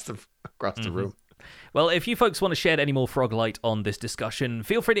it across the room. Well, if you folks want to shed any more Froglight on this discussion,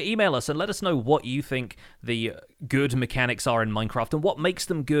 feel free to email us and let us know what you think the good mechanics are in Minecraft and what makes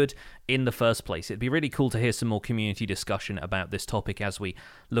them good in the first place. It'd be really cool to hear some more community discussion about this topic as we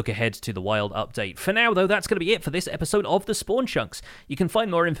look ahead to the Wild update. For now, though, that's going to be it for this episode of The Spawn Chunks. You can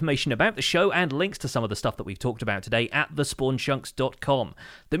find more information about the show and links to some of the stuff that we've talked about today at thespawnchunks.com.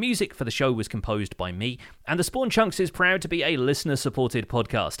 The music for the show was composed by me, and The Spawn Chunks is proud to be a listener-supported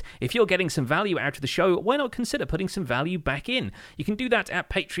podcast. If you're getting some value out of the show, why not consider putting some value back in? You can do that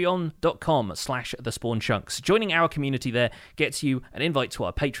at patreon.com/thespawnchunks. Joining our community there gets you an invite to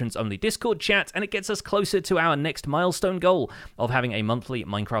our patrons-only Discord chat, and it gets us closer to our next milestone goal of having a monthly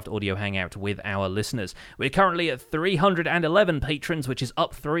Minecraft audio hangout with our listeners. We're currently at 311 patrons, which is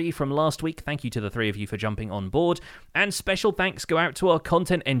up 3 from last week. Thank you to the 3 of you for jumping on board. And special thanks go out to our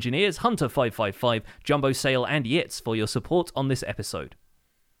content engineers, Hunter555, Jumbo Sale, and Yitz for your support on this episode.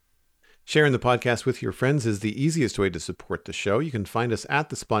 Sharing the podcast with your friends is the easiest way to support the show. You can find us at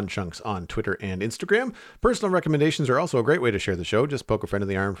The Spawn Chunks on Twitter and Instagram. Personal recommendations are also a great way to share the show. Just poke a friend in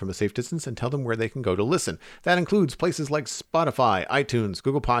the arm from a safe distance and tell them where they can go to listen. That includes places like Spotify, iTunes,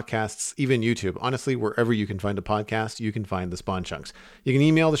 Google Podcasts, even YouTube. Honestly, wherever you can find a podcast, you can find The Spawn Chunks. You can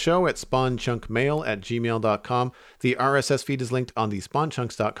email the show at spawnchunkmail@gmail.com. The RSS feed is linked on the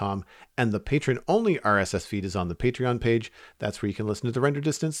spawnchunks.com, and the patron-only RSS feed is on the Patreon page. That's where you can listen to the render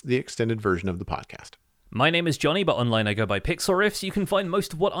distance, the extended version of the podcast. My name is Jonny, but online I go by Pixel Riffs. You can find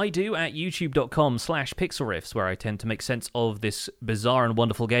most of what I do at youtube.com/pixelriffs, where I tend to make sense of this bizarre and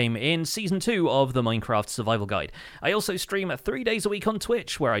wonderful game in Season 2 of the Minecraft Survival Guide. I also stream 3 days a week on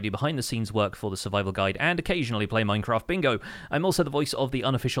Twitch, where I do behind-the-scenes work for the Survival Guide and occasionally play Minecraft Bingo. I'm also the voice of the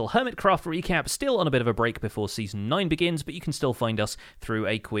unofficial Hermitcraft recap, still on a bit of a break before Season 9 begins, but you can still find us through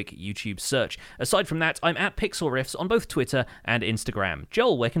a quick YouTube search. Aside from that, I'm at Pixel Riffs on both Twitter and Instagram.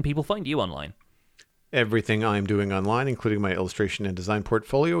 Joel, where can people find you online? Everything I'm doing online, including my illustration and design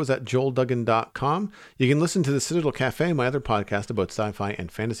portfolio, is at joelduggan.com. You can listen to The Citadel Cafe, my other podcast about sci-fi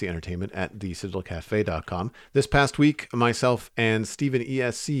and fantasy entertainment, at thecitadelcafe.com. This past week, myself and Stephen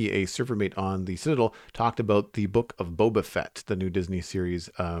ESC, a servermate on The Citadel, talked about the Book of Boba Fett, the new Disney series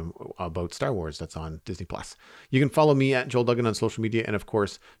about Star Wars that's on Disney+. You can follow me at Joel Duggan on social media, and of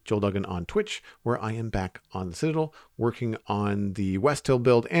course, Joel Duggan on Twitch, where I am back on The Citadel, working on the West Hill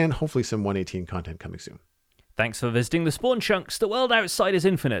build and hopefully some 118 content coming soon. Thanks for visiting The Spawn Chunks. The world outside is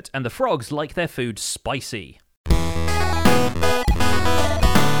infinite, and the frogs like their food spicy.